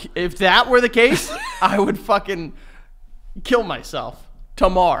 I would. If that were the case, I would fucking kill myself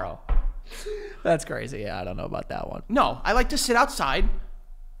tomorrow. That's crazy. Yeah, I don't know about that one. No, I like to sit outside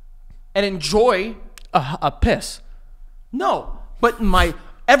and enjoy. A piss. No, but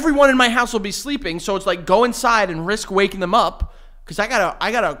everyone in my house will be sleeping, so it's like go inside and risk waking them up because I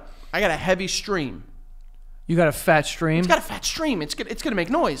got a heavy stream. You got a fat stream. It's got a fat stream. It's gonna make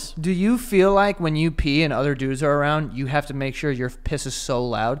noise. Do you feel like when you pee and other dudes are around, you have to make sure your piss is so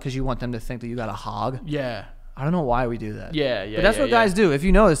loud because you want them to think that you got a hog? Yeah. I don't know why we do that. Yeah. But that's what guys do. If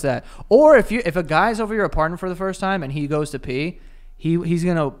you notice that, or if a guy's over your apartment for the first time and he goes to pee, he's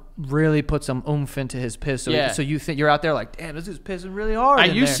gonna really put some oomph into his piss. So you think you're out there like, damn, this is pissing really hard. I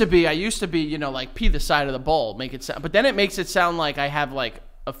used to be, you know, like pee the side of the bowl, make it sound, but then it makes it sound like I have like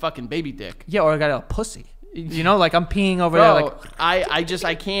a fucking baby dick. Yeah, or I got a pussy. You know, like I'm peeing over Bro, there. Like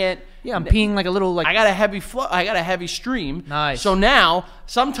I can't. yeah, I'm peeing like a little like. I got a heavy flow. I got a heavy stream. Nice. So now,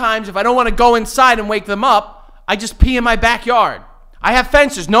 sometimes if I don't want to go inside and wake them up, I just pee in my backyard. I have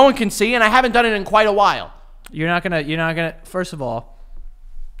fences no one can see, and I haven't done it in quite a while. You're not gonna. First of all,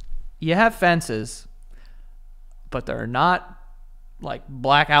 you have fences, but they're not like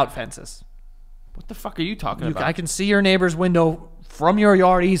blackout fences. What the fuck are you talking about? I can see your neighbor's window from your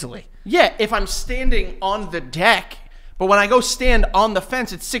yard easily. Yeah, if I'm standing on the deck, but when I go stand on the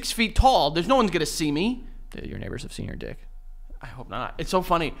fence, it's 6 feet tall. There's no one's gonna see me. Dude, your neighbors have seen your dick. I hope not. It's so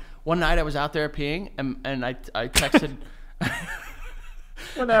funny. One night I was out there peeing, and I texted.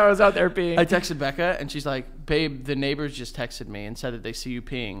 When I was out there peeing, I texted Becca, and she's like, "Babe, the neighbors just texted me and said that they see you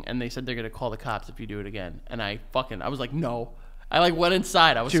peeing, and they said they're gonna call the cops if you do it again." And I was like, "No." I like went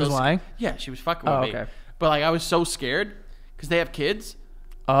inside. I was. She was lying? Yeah, she was fucking with me. Okay. But like, I was so scared because they have kids.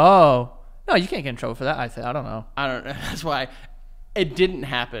 Oh no, you can't get in trouble for that. I don't know. I don't know. That's why it didn't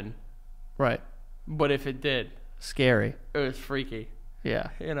happen. Right. But if it did, Scary. it was freaky. Yeah.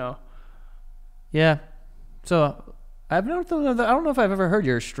 You know. Yeah. So I don't know if I've ever heard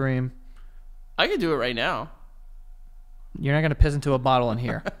your stream. I could do it right now. You're not gonna piss into a bottle in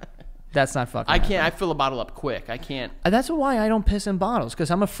here. That's not fucking. I can't. happening. I fill a bottle up quick. I can't. That's why I don't piss in bottles because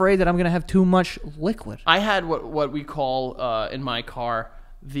I'm afraid that I'm gonna have too much liquid. I had what we call in my car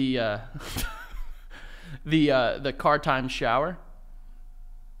the the car time shower,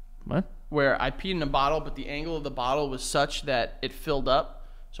 What? where I peed in a bottle, but the angle of the bottle was such that it filled up.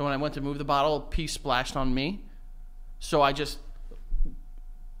 So when I went to move the bottle, pee splashed on me. So I just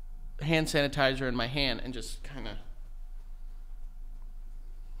hand sanitizer in my hand and just kind of.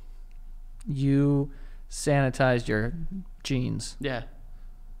 You sanitized your jeans. Yeah.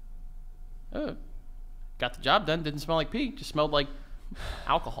 Oh, got the job done. Didn't smell like pee. Just smelled like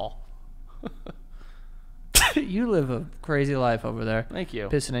alcohol. You live a crazy life over there. Thank you.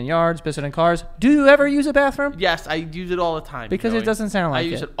 Pissing in yards, pissing in cars. Do you ever use a bathroom? Yes, I use it all the time. Because Joey. it doesn't sound like I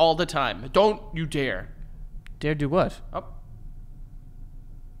use it. it all the time. Don't you dare. Dare do what? Oh.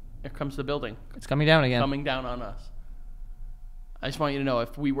 Here comes the building. It's coming down again. Coming down on us. I just want you to know,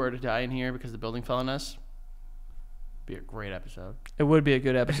 if we were to die in here because the building fell on us, it'd be a great episode. It would be a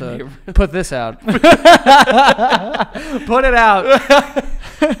good episode. Put this out. Put it out.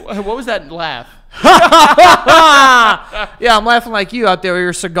 What was that laugh? Yeah, I'm laughing like you out there with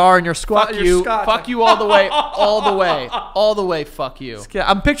your cigar and your squat. Fuck you. Fuck you all the way. All the way. All the way. Fuck you.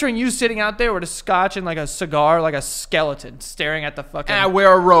 I'm picturing you sitting out there with a scotch and like a cigar, like a skeleton, staring at the fucking. And I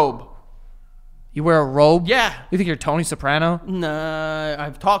wear a robe. You wear a robe? Yeah. You think you're Tony Soprano? Nah,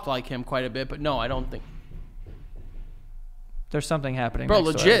 I've talked like him quite a bit, but no, I don't think. There's something happening. Bro,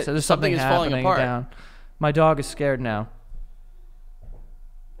 next door. legit. So there's Something something is falling happening apart. down. My dog is scared now.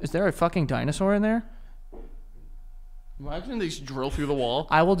 Is there a fucking dinosaur in there? Imagine they just drill through the wall.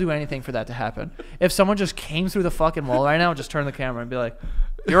 I will do anything for that to happen. If someone just came through the fucking wall right now, just turn the camera and be like,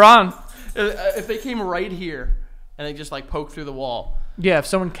 "You're on." If they came right here and they just like poked through the wall. Yeah, if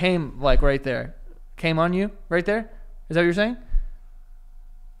someone came like right there, came on you right there. Is that what you're saying?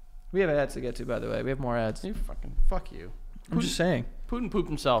 We have ads to get to, by the way. We have more ads. You fucking fuck you. I'm just saying. Putin pooped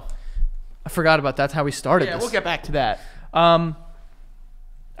himself. I forgot about that's how we started Yeah, this. we'll get back to that.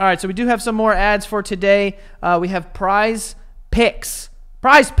 All right, so we do have some more ads for today. We have prize picks.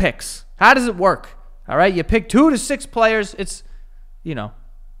 Prize picks. How does it work? All right, you pick 2 to 6 players. It's,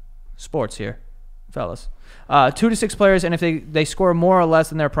 sports here, fellas. 2 to 6 players, and if they score more or less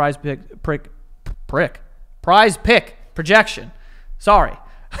than their prize pick projection. Sorry.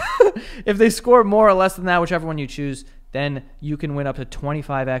 If they score more or less than that, whichever one you choose, then you can win up to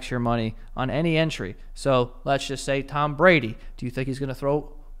 25x your money on any entry. So let's just say Tom Brady. Do you think he's going to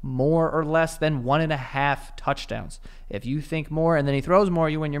throw more or less than 1.5 touchdowns? If you think more and then he throws more,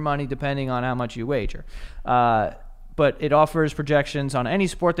 you win your money depending on how much you wager. But it offers projections on any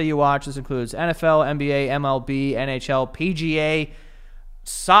sport that you watch. This includes NFL, NBA, MLB, NHL, PGA,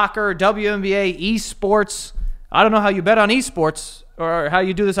 soccer, WNBA, esports. I don't know how you bet on esports or how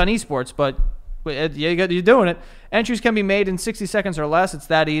you do this on esports, but you're doing it. Entries can be made in 60 seconds or less. It's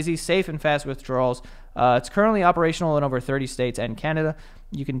that easy, safe and fast withdrawals. It's currently operational in over 30 states and Canada.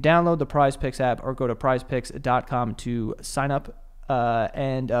 You can download the Prize Picks app or go to prizepicks.com to sign up.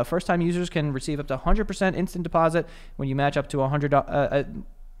 And first-time users can receive up to 100% instant deposit when you match up to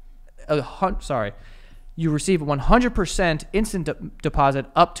You receive 100% instant deposit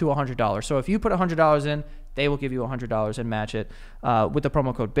up to $100. So if you put $100 in, they will give you $100 and match it with the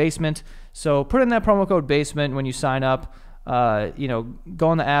promo code BASEMENT. So put in that promo code BASEMENT when you sign up. Go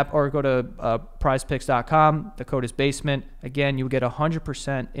on the app or go to prizepicks.com. The code is BASEMENT. Again, you get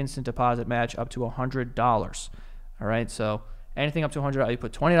 100% instant deposit match up to $100. All right, so anything up to $100, you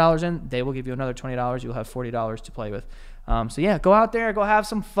put $20 in, they will give you another $20. You'll have $40 to play with. So yeah, go out there, go have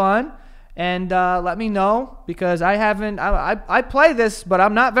some fun. And let me know, because I play this, but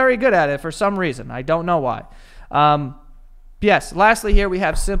I'm not very good at it for some reason. I don't know why. Yes, lastly here we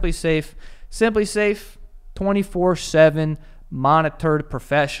have Simply Safe. Simply Safe, 24/7, monitored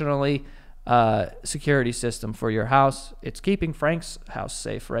professionally security system for your house. It's keeping Frank's house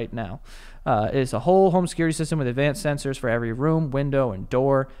safe right now. It is a whole home security system with advanced sensors for every room, window, and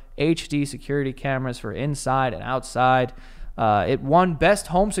door, HD security cameras for inside and outside. It won Best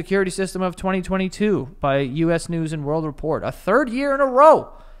Home Security System of 2022 by U.S. News and World Report. A third year in a row.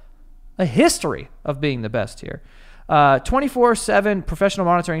 A history of being the best here. 24/7 professional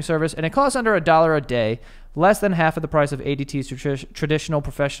monitoring service, and it costs under $1 a day, less than half of the price of ADT's traditional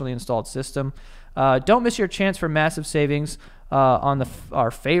professionally installed system. Don't miss your chance for massive savings on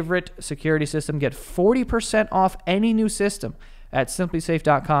our favorite security system. Get 40% off any new system at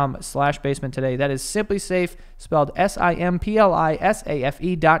simplysafe.com/basement today. That is SimpliSafe, spelled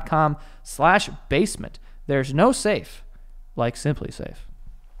SimpliSafe.com/basement. There's no safe like SimpliSafe.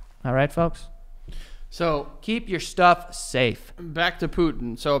 All right, folks? So Keep your stuff safe. back to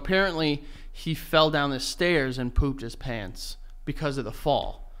Putin. So apparently he fell down the stairs and pooped his pants because of the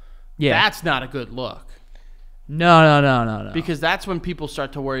fall. Yeah. That's not a good look. No. Because that's when people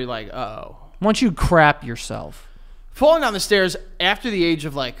start to worry, like, oh. Once you crap yourself. Falling down the stairs after the age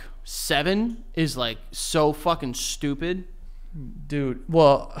of, like, 7 is, like, so fucking stupid. Dude,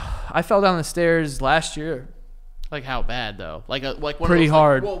 well, I fell down the stairs last year. Like, how bad, though? Like one Pretty of those,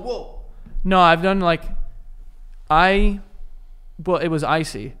 hard. Like, whoa. No, I've done well, it was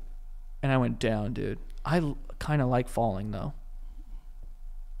icy, and I went down, dude. I kind of like falling, though.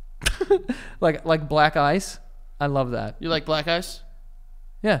 like black ice. I love that. You like black ice?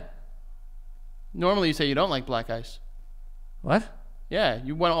 Yeah. Normally you say you don't like black ice. What? Yeah,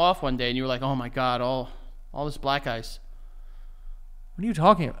 you went off one day and you were like, oh my God, all this black ice. What are you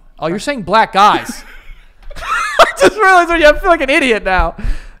talking about? Oh, you're saying black guys. I just realized I feel like an idiot now.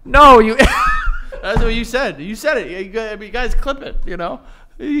 No, you... That's what you said. You said it. You guys clip it, you know?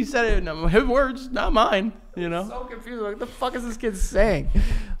 You said it in his words, not mine, you know? So confused. What the fuck is this kid saying?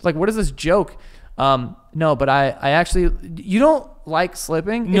 Like, what is this joke? No, but I actually... You don't like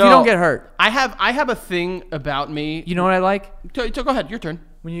slipping if you don't get hurt. I have a thing about me. You know what I like? Go ahead, your turn.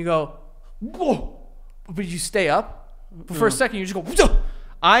 When you go, whoa, but you stay up. But for a second, you just go, whoa.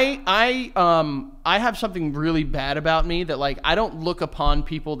 I have something really bad about me that, like, I don't look upon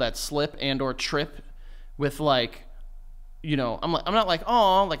people that slip and or trip with, like, you know, I'm not like,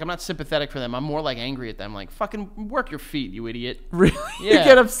 oh, like, I'm not sympathetic for them. I'm more like angry at them. Like, fucking work your feet, you idiot. Really? Yeah. You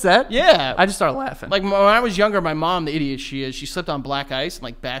get upset? Yeah. I just start laughing. Like, when I was younger, my mom, the idiot she is, she slipped on black ice and,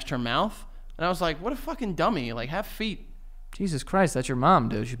 like, bashed her mouth. And I was like, what a fucking dummy. Like, have feet. Jesus Christ, that's your mom,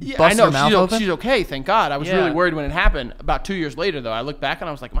 dude. She Yeah, I busts know. her mouth open? She's okay, thank God. I was Yeah. really worried when it happened. About 2 years later, though, I looked back and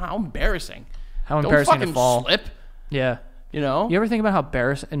I was like, wow, how embarrassing. How embarrassing Don't fucking to fall. slip, Yeah. you know? You ever think about how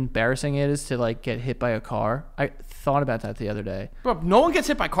embarrassing it is to, like, get hit by a car? I thought about that the other day. Bro, no one gets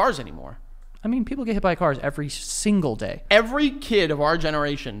hit by cars anymore. I mean, people get hit by cars every single day. Every kid of our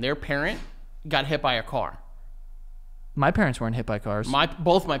generation, their parent got hit by a car. My parents weren't hit by cars.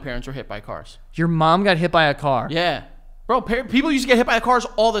 Both my parents were hit by cars. Your mom got hit by a car. Yeah. Bro, people used to get hit by cars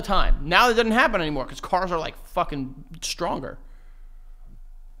all the time. Now it doesn't happen anymore because cars are, like, fucking stronger.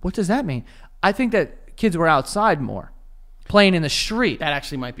 What does that mean? I think that kids were outside more, playing in the street, That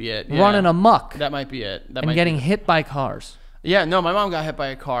actually might be it. Yeah. running amok, That might be it. That and might getting be hit by cars. Yeah, no, my mom got hit by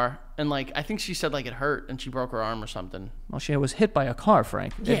a car, and like I think she said like it hurt, and she broke her arm or something. Well, she was hit by a car,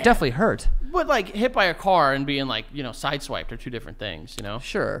 Frank. Yeah. It definitely hurt. But like hit by a car and being like sideswiped are two different things. You know.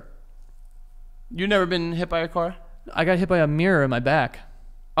 Sure. You never been hit by a car? I got hit by a mirror in my back.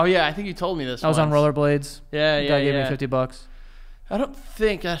 Oh yeah, I think you told me this. I was on once. rollerblades. Yeah, The yeah, guy gave yeah. me $50. I don't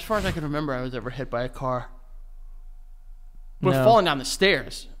think, as far as I can remember, I was ever hit by a car. But No. falling down the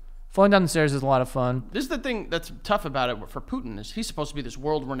stairs. Falling down the stairs is a lot of fun. This is the thing that's tough about it for Putin is he's supposed to be this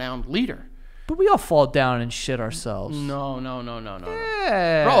world-renowned leader. But we all fall down and shit ourselves. No.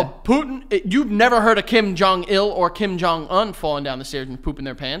 Yeah. Bro, Putin, you've never heard of Kim Jong-il or Kim Jong-un falling down the stairs and pooping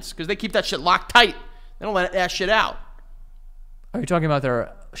their pants because they keep that shit locked tight. They don't let that shit out. Are you talking about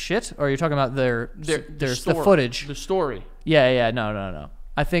their shit, or are you talking about their the footage? The story. Yeah. No.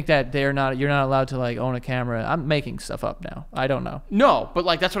 I think that you're not allowed to like own a camera. I'm making stuff up now. I don't know. No, but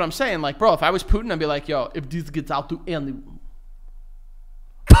like that's what I'm saying. Like, bro, if I was Putin, I'd be like, yo, if this gets out to any...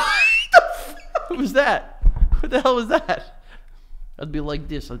 What was that? What the hell was that? I'd be like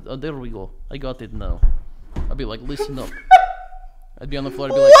this. There we go. I got it now. I'd be like, listen up. I'd be on the floor.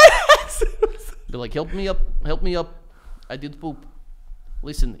 I'd be like, be like, help me up. I did poop.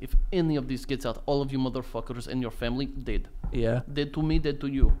 Listen, if any of this gets out, all of you motherfuckers and your family dead. Yeah. Dead to me, dead to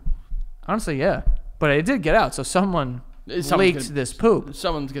you. Honestly, yeah. But it did get out, so someone leaked this poop.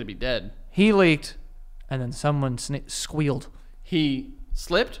 Someone's gonna be dead. He leaked, and then someone squealed. He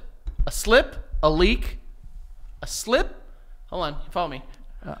slipped. A slip. A leak. A slip. Hold on. Follow me.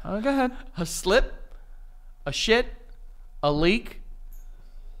 Go ahead. A slip. A shit. A leak.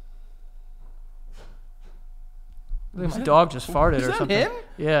 I think my dog just farted was or that something. him?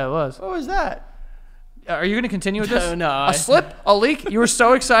 Yeah, it was. What was that? Are you going to continue with this? No, A slip? A leak? You were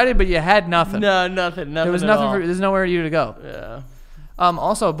so excited, but you had nothing. No, nothing. There was at nothing. all. There's nowhere for you to go. Yeah.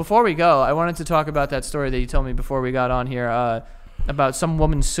 Also, before we go, I wanted to talk about that story that you told me before we got on here about some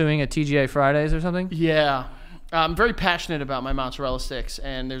woman suing at TGI Fridays or something. Yeah. I'm very passionate about my mozzarella sticks,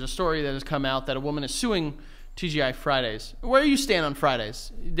 and there's a story that has come out that a woman is suing TGI Fridays. Where do you stand on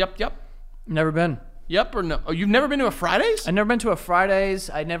Fridays? Yep. Never been. Yep or no? Oh, you've never been to a Fridays? I've never been to a Fridays.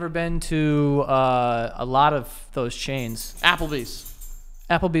 I've never been to a lot of those chains. Applebee's.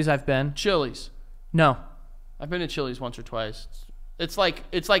 Applebee's I've been. Chili's. No. I've been to Chili's once or twice. It's like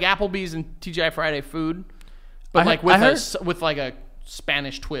Applebee's and TGI Friday food, but with like a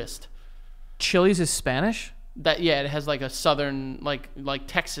Spanish twist. Chili's is Spanish? It has like a southern like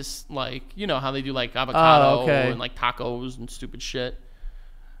Texas, like you know how they do like avocado and like tacos and stupid shit.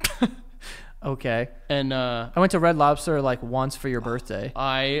 Okay. And I went to Red Lobster like once for your birthday.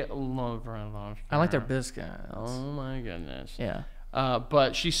 I love Red Lobster. I like their biscuits. Oh my goodness. Yeah.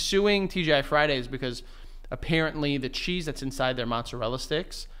 But she's suing TGI Fridays because apparently the cheese that's inside their mozzarella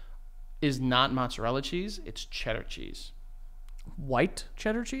sticks is not mozzarella cheese, it's cheddar cheese. White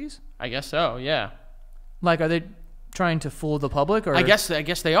cheddar cheese? I guess so, yeah. Like, are they trying to fool the public? Or I guess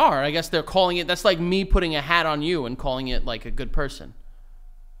they are. I guess they're calling it, that's like me putting a hat on you and calling it like a good person.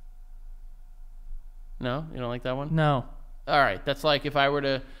 No? You don't like that one? No. All right. That's like if I were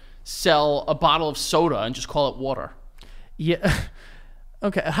to sell a bottle of soda and just call it water. Yeah.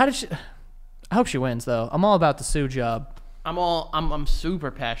 Okay. How did she... I hope she wins, though. I'm all about the sue job. I'm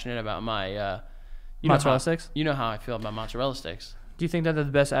super passionate about my mozzarella sticks? You know how I feel about mozzarella sticks. Do you think that they're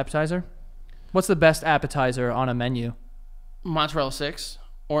the best appetizer? What's the best appetizer on a menu? Mozzarella sticks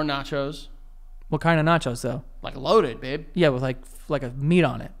or nachos. What kind of nachos, though? Like loaded, babe. Yeah, with like a meat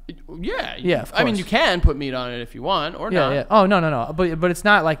on it. Yeah. Yeah, of I mean, course. you can put meat on it if you want or not. Yeah. Oh, no. But it's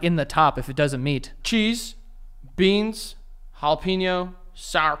not like in the top if it doesn't meat. Cheese, beans, jalapeno,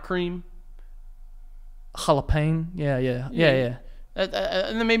 sour cream. Jalapeno. Yeah.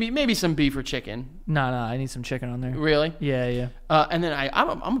 And then maybe some beef or chicken. No, I need some chicken on there. Really? Yeah. And then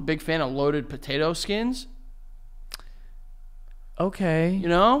I'm a big fan of loaded potato skins. Okay. You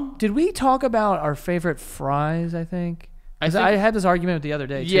know? Did we talk about our favorite fries, I think? I think- I had this argument the other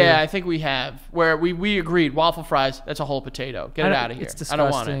day, too. Yeah, I think we have. Where we agreed, waffle fries, that's a whole potato. Get it out of here. It's I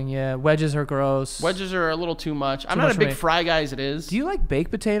don't want disgusting, it. yeah. Wedges are gross. Wedges are a little too much. I'm Too not much a big for me. fry guy as it is. Do you like baked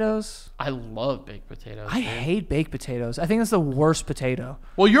potatoes? I love baked potatoes. I hate baked potatoes. I think that's the worst potato.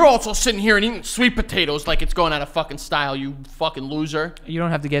 Well, you're also sitting here and eating sweet potatoes like it's going out of fucking style, you fucking loser. You don't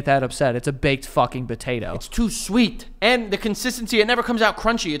have to get that upset. It's a baked fucking potato. It's too sweet. And the consistency, it never comes out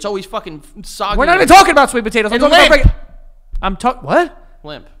crunchy. It's always fucking soggy. We're not even talking about sweet potatoes. I'm And talking limp. about what?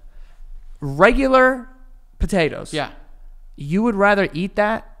 Limp. Regular potatoes. Yeah. You would rather eat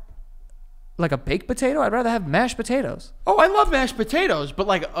that Like a baked potato? I'd rather have mashed potatoes. Oh, I love mashed potatoes, but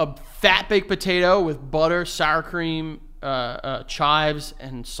like a fat baked potato with butter, sour cream, chives,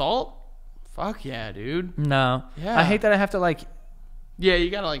 and salt. Fuck yeah, dude. No. Yeah. I hate that I have to like Yeah, you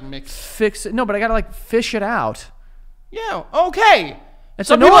gotta like mix. fix it. No, but I gotta like fish it out. Yeah, okay. It's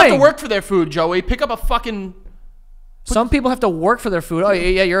Some people have to annoying. work for their food, Joey. Pick up a fucking. Some people have to work for their food. Oh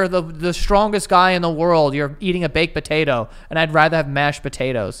yeah, you're the strongest guy in the world. You're eating a baked potato, and I'd rather have mashed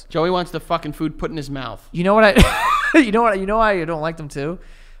potatoes. Joey wants the fucking food put in his mouth. You know what I? you know why I don't like them too?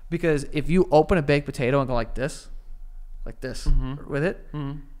 Because if you open a baked potato and go like this with it,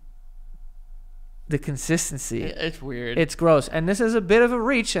 the consistency. It's weird. It's gross. And this is a bit of a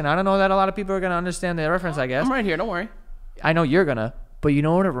reach, and I don't know that a lot of people are going to understand the reference, I guess. I'm right here. Don't worry. I know you're going to. But you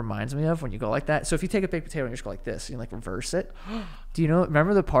know what it reminds me of when you go like that? So if you take a baked potato and you just go like this, you like reverse it. Do you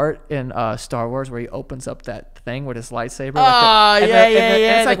remember the part in Star Wars where he opens up that thing with his lightsaber? Yeah.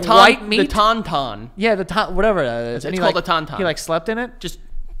 It's like white meat. The tauntaun. Yeah, whatever that is. It's he called like, a tauntaun. He like slept in it?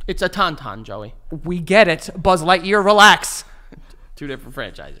 It's a tauntaun, Joey. We get it. Buzz Lightyear, relax. Two different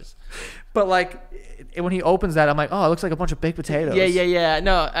franchises. But like when he opens that, I'm like, oh, it looks like a bunch of baked potatoes. Yeah.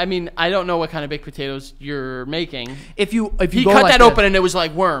 No, I mean, I don't know what kind of baked potatoes you're making. If you He go cut like that this- open and it was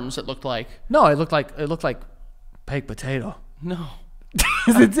like worms. It looked like. No, it looked like baked potato. No,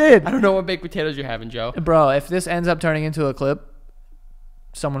 It did. I don't know what baked potatoes you're having, Joe. Bro, if this ends up turning into a clip,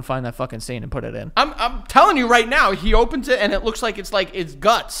 someone find that fucking scene and put it in. I'm telling you right now. He opens it and it looks like it's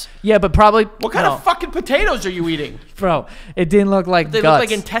guts. Yeah, but probably What kind of fucking potatoes are you eating? bro? It didn't look like They guts. look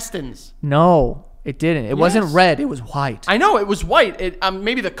like intestines. No, it didn't. It wasn't Yes. red. It was white. I know it was white. It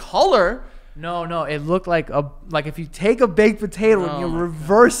maybe the color. No. It looked like if you take a baked potato and you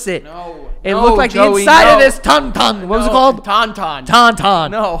reverse it. No, It no, looked like Joey, the inside no. of this tauntaun. What was it called? Tauntaun.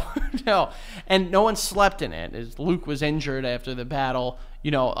 Tauntaun. No, no. And no one slept in it. As Luke was injured after the battle,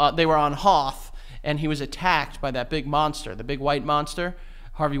 they were on Hoth, and he was attacked by that big monster, the big white monster,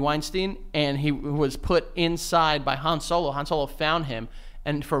 Harvey Weinstein, and he was put inside by Han Solo. Han Solo found him,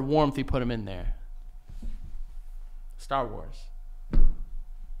 and for warmth, he put him in there. Star Wars.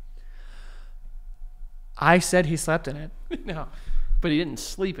 I said he slept in it. No, but he didn't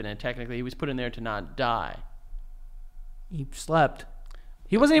sleep in it, technically. He was put in there to not die. He slept.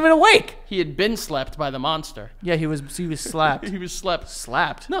 He wasn't even awake. He had been slept by the monster. Yeah, he was slapped. He was slept.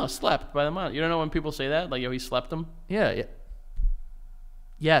 Slapped. No, slept by the monster. You don't know when people say that? Like, yo, he slept him? Yeah.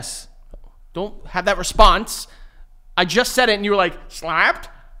 Yes. Don't have that response. I just said it and you were like, slapped?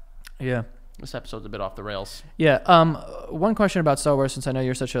 Yeah. This episode's a bit off the rails. Yeah. One question about Star Wars, since I know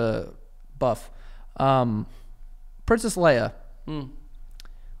you're such a buff. Princess Leia.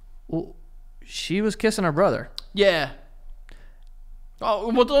 Well, she was kissing her brother. Yeah.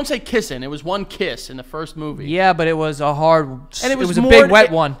 Oh, well, don't say kissing. It was one kiss in the first movie. Yeah, but it was a hard. And it was a more big to wet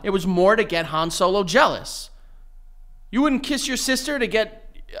get- one. It was more to get Han Solo jealous. You wouldn't kiss your sister to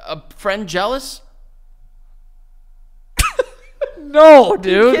get a friend jealous? No, You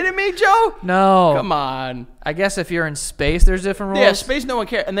dude. kidding me, Joe? No. Come on. I guess if you're in space, there's different rules. Yeah, space, no one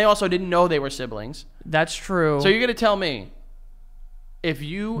cared. And they also didn't know they were siblings. That's true. So you're going to tell me, if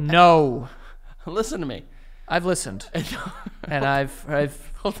you... No. Listen to me. I've listened, and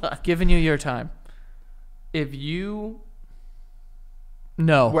I've Hold on. given you your time. If you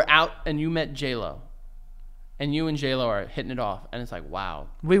No. were out and you met J-Lo, and you and J-Lo are hitting it off, and it's like, wow.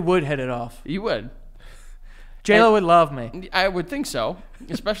 We would hit it off. You would. J-Lo would love me. I would think so,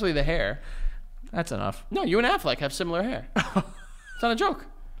 especially the hair. That's enough. No, you and Affleck have similar hair. It's not a joke.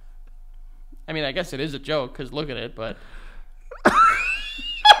 I mean, I guess it is a joke because look at it, but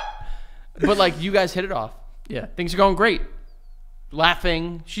but like you guys hit it off. Yeah. Things are going great.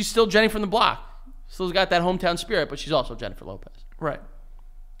 Laughing. She's still Jenny from the block. Still got that hometown spirit, but she's also Jennifer Lopez. Right.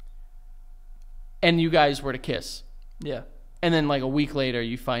 And you guys were to kiss. Yeah. And then like a week later,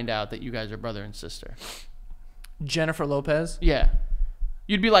 you find out that you guys are brother and sister. Jennifer Lopez. Yeah.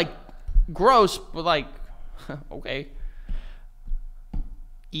 You'd be like, gross, but like, okay.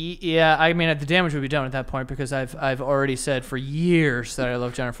 Yeah, I mean, the damage would be done at that point because I've already said for years that I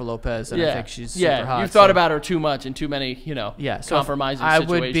love Jennifer Lopez and I think she's super hot. You've thought about her too much in too many, so compromising I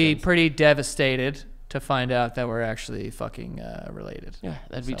situations. would be pretty devastated to find out that we're actually fucking related. Yeah,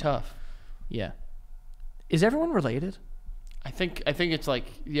 that'd be So, tough. Yeah. Is everyone related? I think it's like,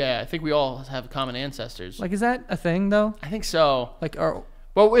 yeah, I think we all have common ancestors. Like, is that a thing though? I think so. Like, or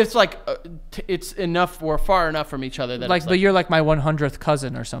But it's like, it's enough, we're far enough from each other that like, it's but you're like my 100th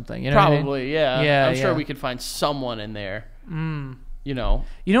cousin or something. You know what I mean? probably, yeah. Yeah, I'm sure yeah. we could find someone in there. You know?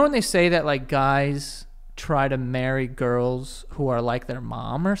 You know when they say that like guys try to marry girls who are like their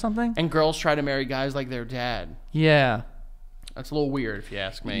mom or something? And girls try to marry guys like their dad. Yeah. That's a little weird if you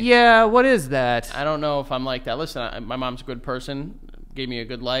ask me. Yeah, what is that? I don't know if I'm like that. Listen, my mom's a good person, gave me a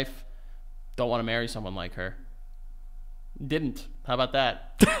good life. Don't want to marry someone like her. Didn't. How about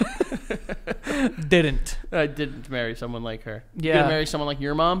that? Didn't. I didn't marry someone like her. Yeah. You gonna marry someone like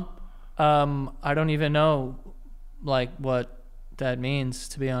your mom? I don't even know, like, what that means,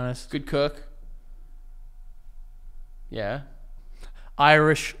 to be honest. Good cook. Yeah.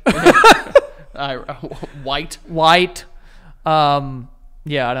 Irish. White. White.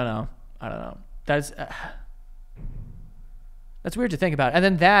 Yeah, I don't know. That's weird to think about.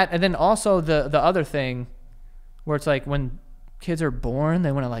 And then also the other thing where it's like when kids are born,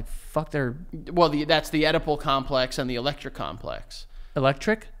 they want to like fuck their Well, that's the Oedipal complex and the Electra complex.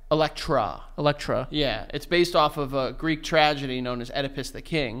 Electra. Yeah, it's based off of a Greek tragedy known as Oedipus the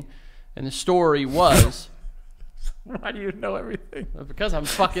King, and the story was. Why do you know everything? Because I'm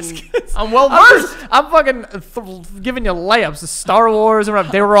well versed. I'm fucking giving you layups. The Star Wars or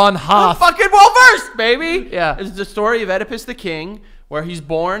whatever. They were on I'm Hoth. fucking well versed, baby. Yeah. It's the story of Oedipus the King, where he's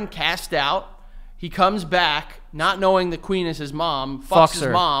born, cast out. He comes back, not knowing the queen is his mom, fucks his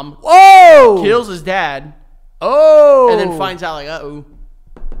her. mom, Oh! kills his dad, Oh! and then finds out like, uh-oh.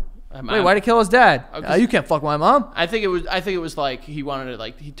 Wait, why'd he kill his dad? 'cause- You can't fuck my mom. I think it was like he wanted to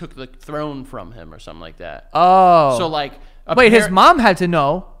like he took the throne from him or something like that. Oh. So like, wait, his mom had to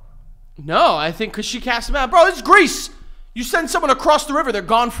know. No, I think because she cast him out. Bro, it's Greece. You send someone across the river, they're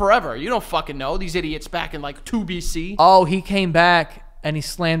gone forever. You don't fucking know. These idiots back in like 2 BC. Oh, he came back and he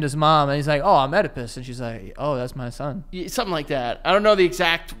slammed his mom and he's like, "Oh, I'm Oedipus," and she's like, "Oh, that's my son." Yeah, something like that. I don't know the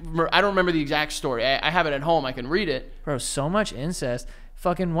exact. I don't remember the exact story. I have it at home. I can read it. Bro, so much incest.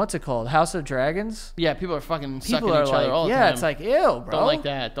 Fucking what's it called? House of Dragons. Yeah, people are fucking People sucking are each like, other all the yeah, time. it's like, ew, bro. Don't like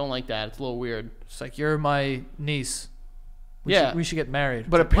that. Don't like that. It's a little weird. It's like you're my niece. Yeah. We should get married.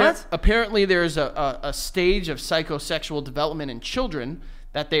 But It's like, what? apparently there's a stage of psychosexual development in children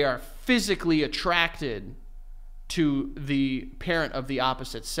that they are physically attracted to the parent of the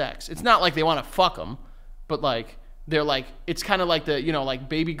opposite sex. It's not like they want to fuck them, but like they're like, it's kind of like like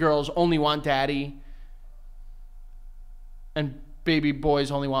baby girls only want daddy and baby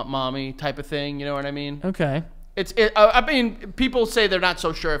boys only want mommy type of thing. You know what I mean? Okay. I mean, people say they're not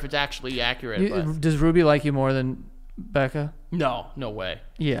so sure if it's actually accurate. But Does Ruby like you more than Becca? no way.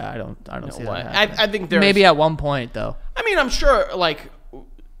 Yeah, I don't No see way. that happening. I think there's Maybe at one point though. I mean, I'm sure like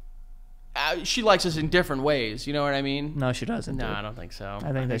she likes us in different ways. You know what I mean? No, she doesn't. No, dude. I don't think so.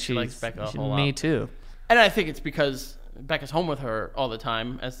 I think that she likes Becca a whole lot. Me too. And I think it's because Becca's home with her all the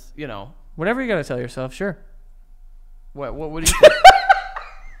time. As you know, Whatever you gotta tell yourself, sure. what do you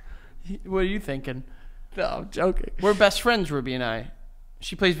think? What are you thinking? No, I'm joking. We're best friends, Ruby and I.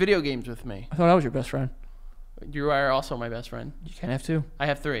 She plays video games with me. I thought I was your best friend. You are also my best friend. You can't have two. I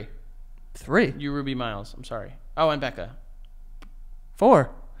have 3. 3. You, Ruby, Miles. I'm sorry. Oh, and Becca. 4.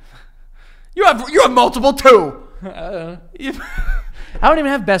 You have multiple too. I don't even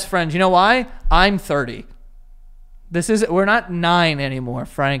have best friends. You know why? I'm 30. We're not 9 anymore,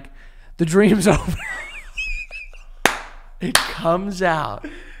 Frank. The dream's over. It comes out.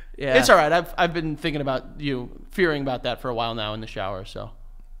 Yeah. It's all right. I've been thinking about you, fearing about that for a while now in the shower. So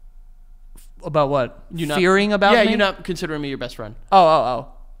About what? you not Fearing about yeah, me? you're not considering me your best friend. Oh.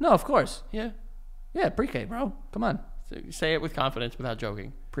 No, of course. Yeah. Yeah, pre-K, bro. Come on. So say it with confidence without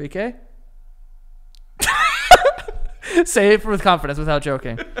joking. Pre-K? Say it with confidence without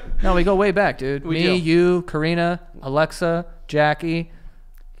joking. No, we go way back, dude. We Me, do. you, Karina, Alexa, Jackie,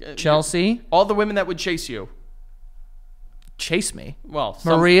 Chelsea. All the women that would chase you. Chase me. Well,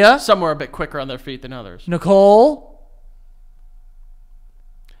 Maria? Some were a bit quicker on their feet than others. Nicole.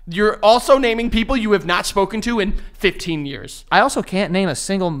 You're also naming people you have not spoken to in 15 years. I also can't name a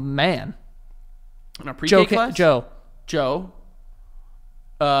single man. In our pre-K class? Joe. Joe.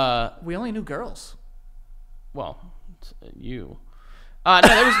 We only knew girls. Well, you. No,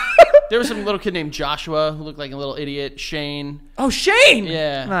 there was some little kid named Joshua who looked like a little idiot. Shane. Oh, Shane.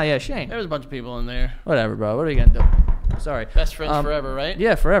 Yeah. Oh, yeah, Shane. There was a bunch of people in there. Whatever, bro. What are you gonna do? Sorry. Best friends forever, right?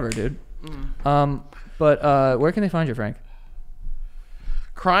 Yeah, forever, dude. But where can they find you, Frank?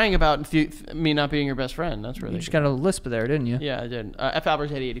 Crying about me not being your best friend. That's really You just got a lisp there, didn't you? Yeah, I did. F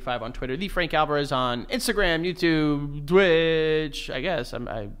Alvarez 8085 on Twitter. The Frank Alvarez on Instagram, YouTube, Twitch. I guess.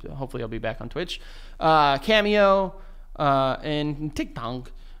 Hopefully I'll be back on Twitch. Cameo, and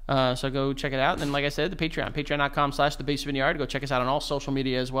TikTok. So go check it out. And then, like I said, the Patreon. Patreon.com/TheBaseVineyard. Go check us out on all social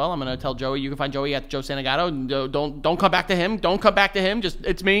media as well. I'm going to tell Joey. You can find Joey at Joe Santagato. Don't come back to him. Don't come back to him. Just,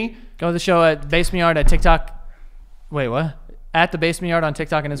 it's me. Go to the show at Basement Yard at TikTok. Wait, what? At the Basement Yard on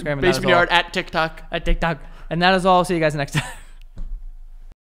TikTok and Instagram. And Basement Yard at TikTok. At TikTok. And that is all. See you guys next time.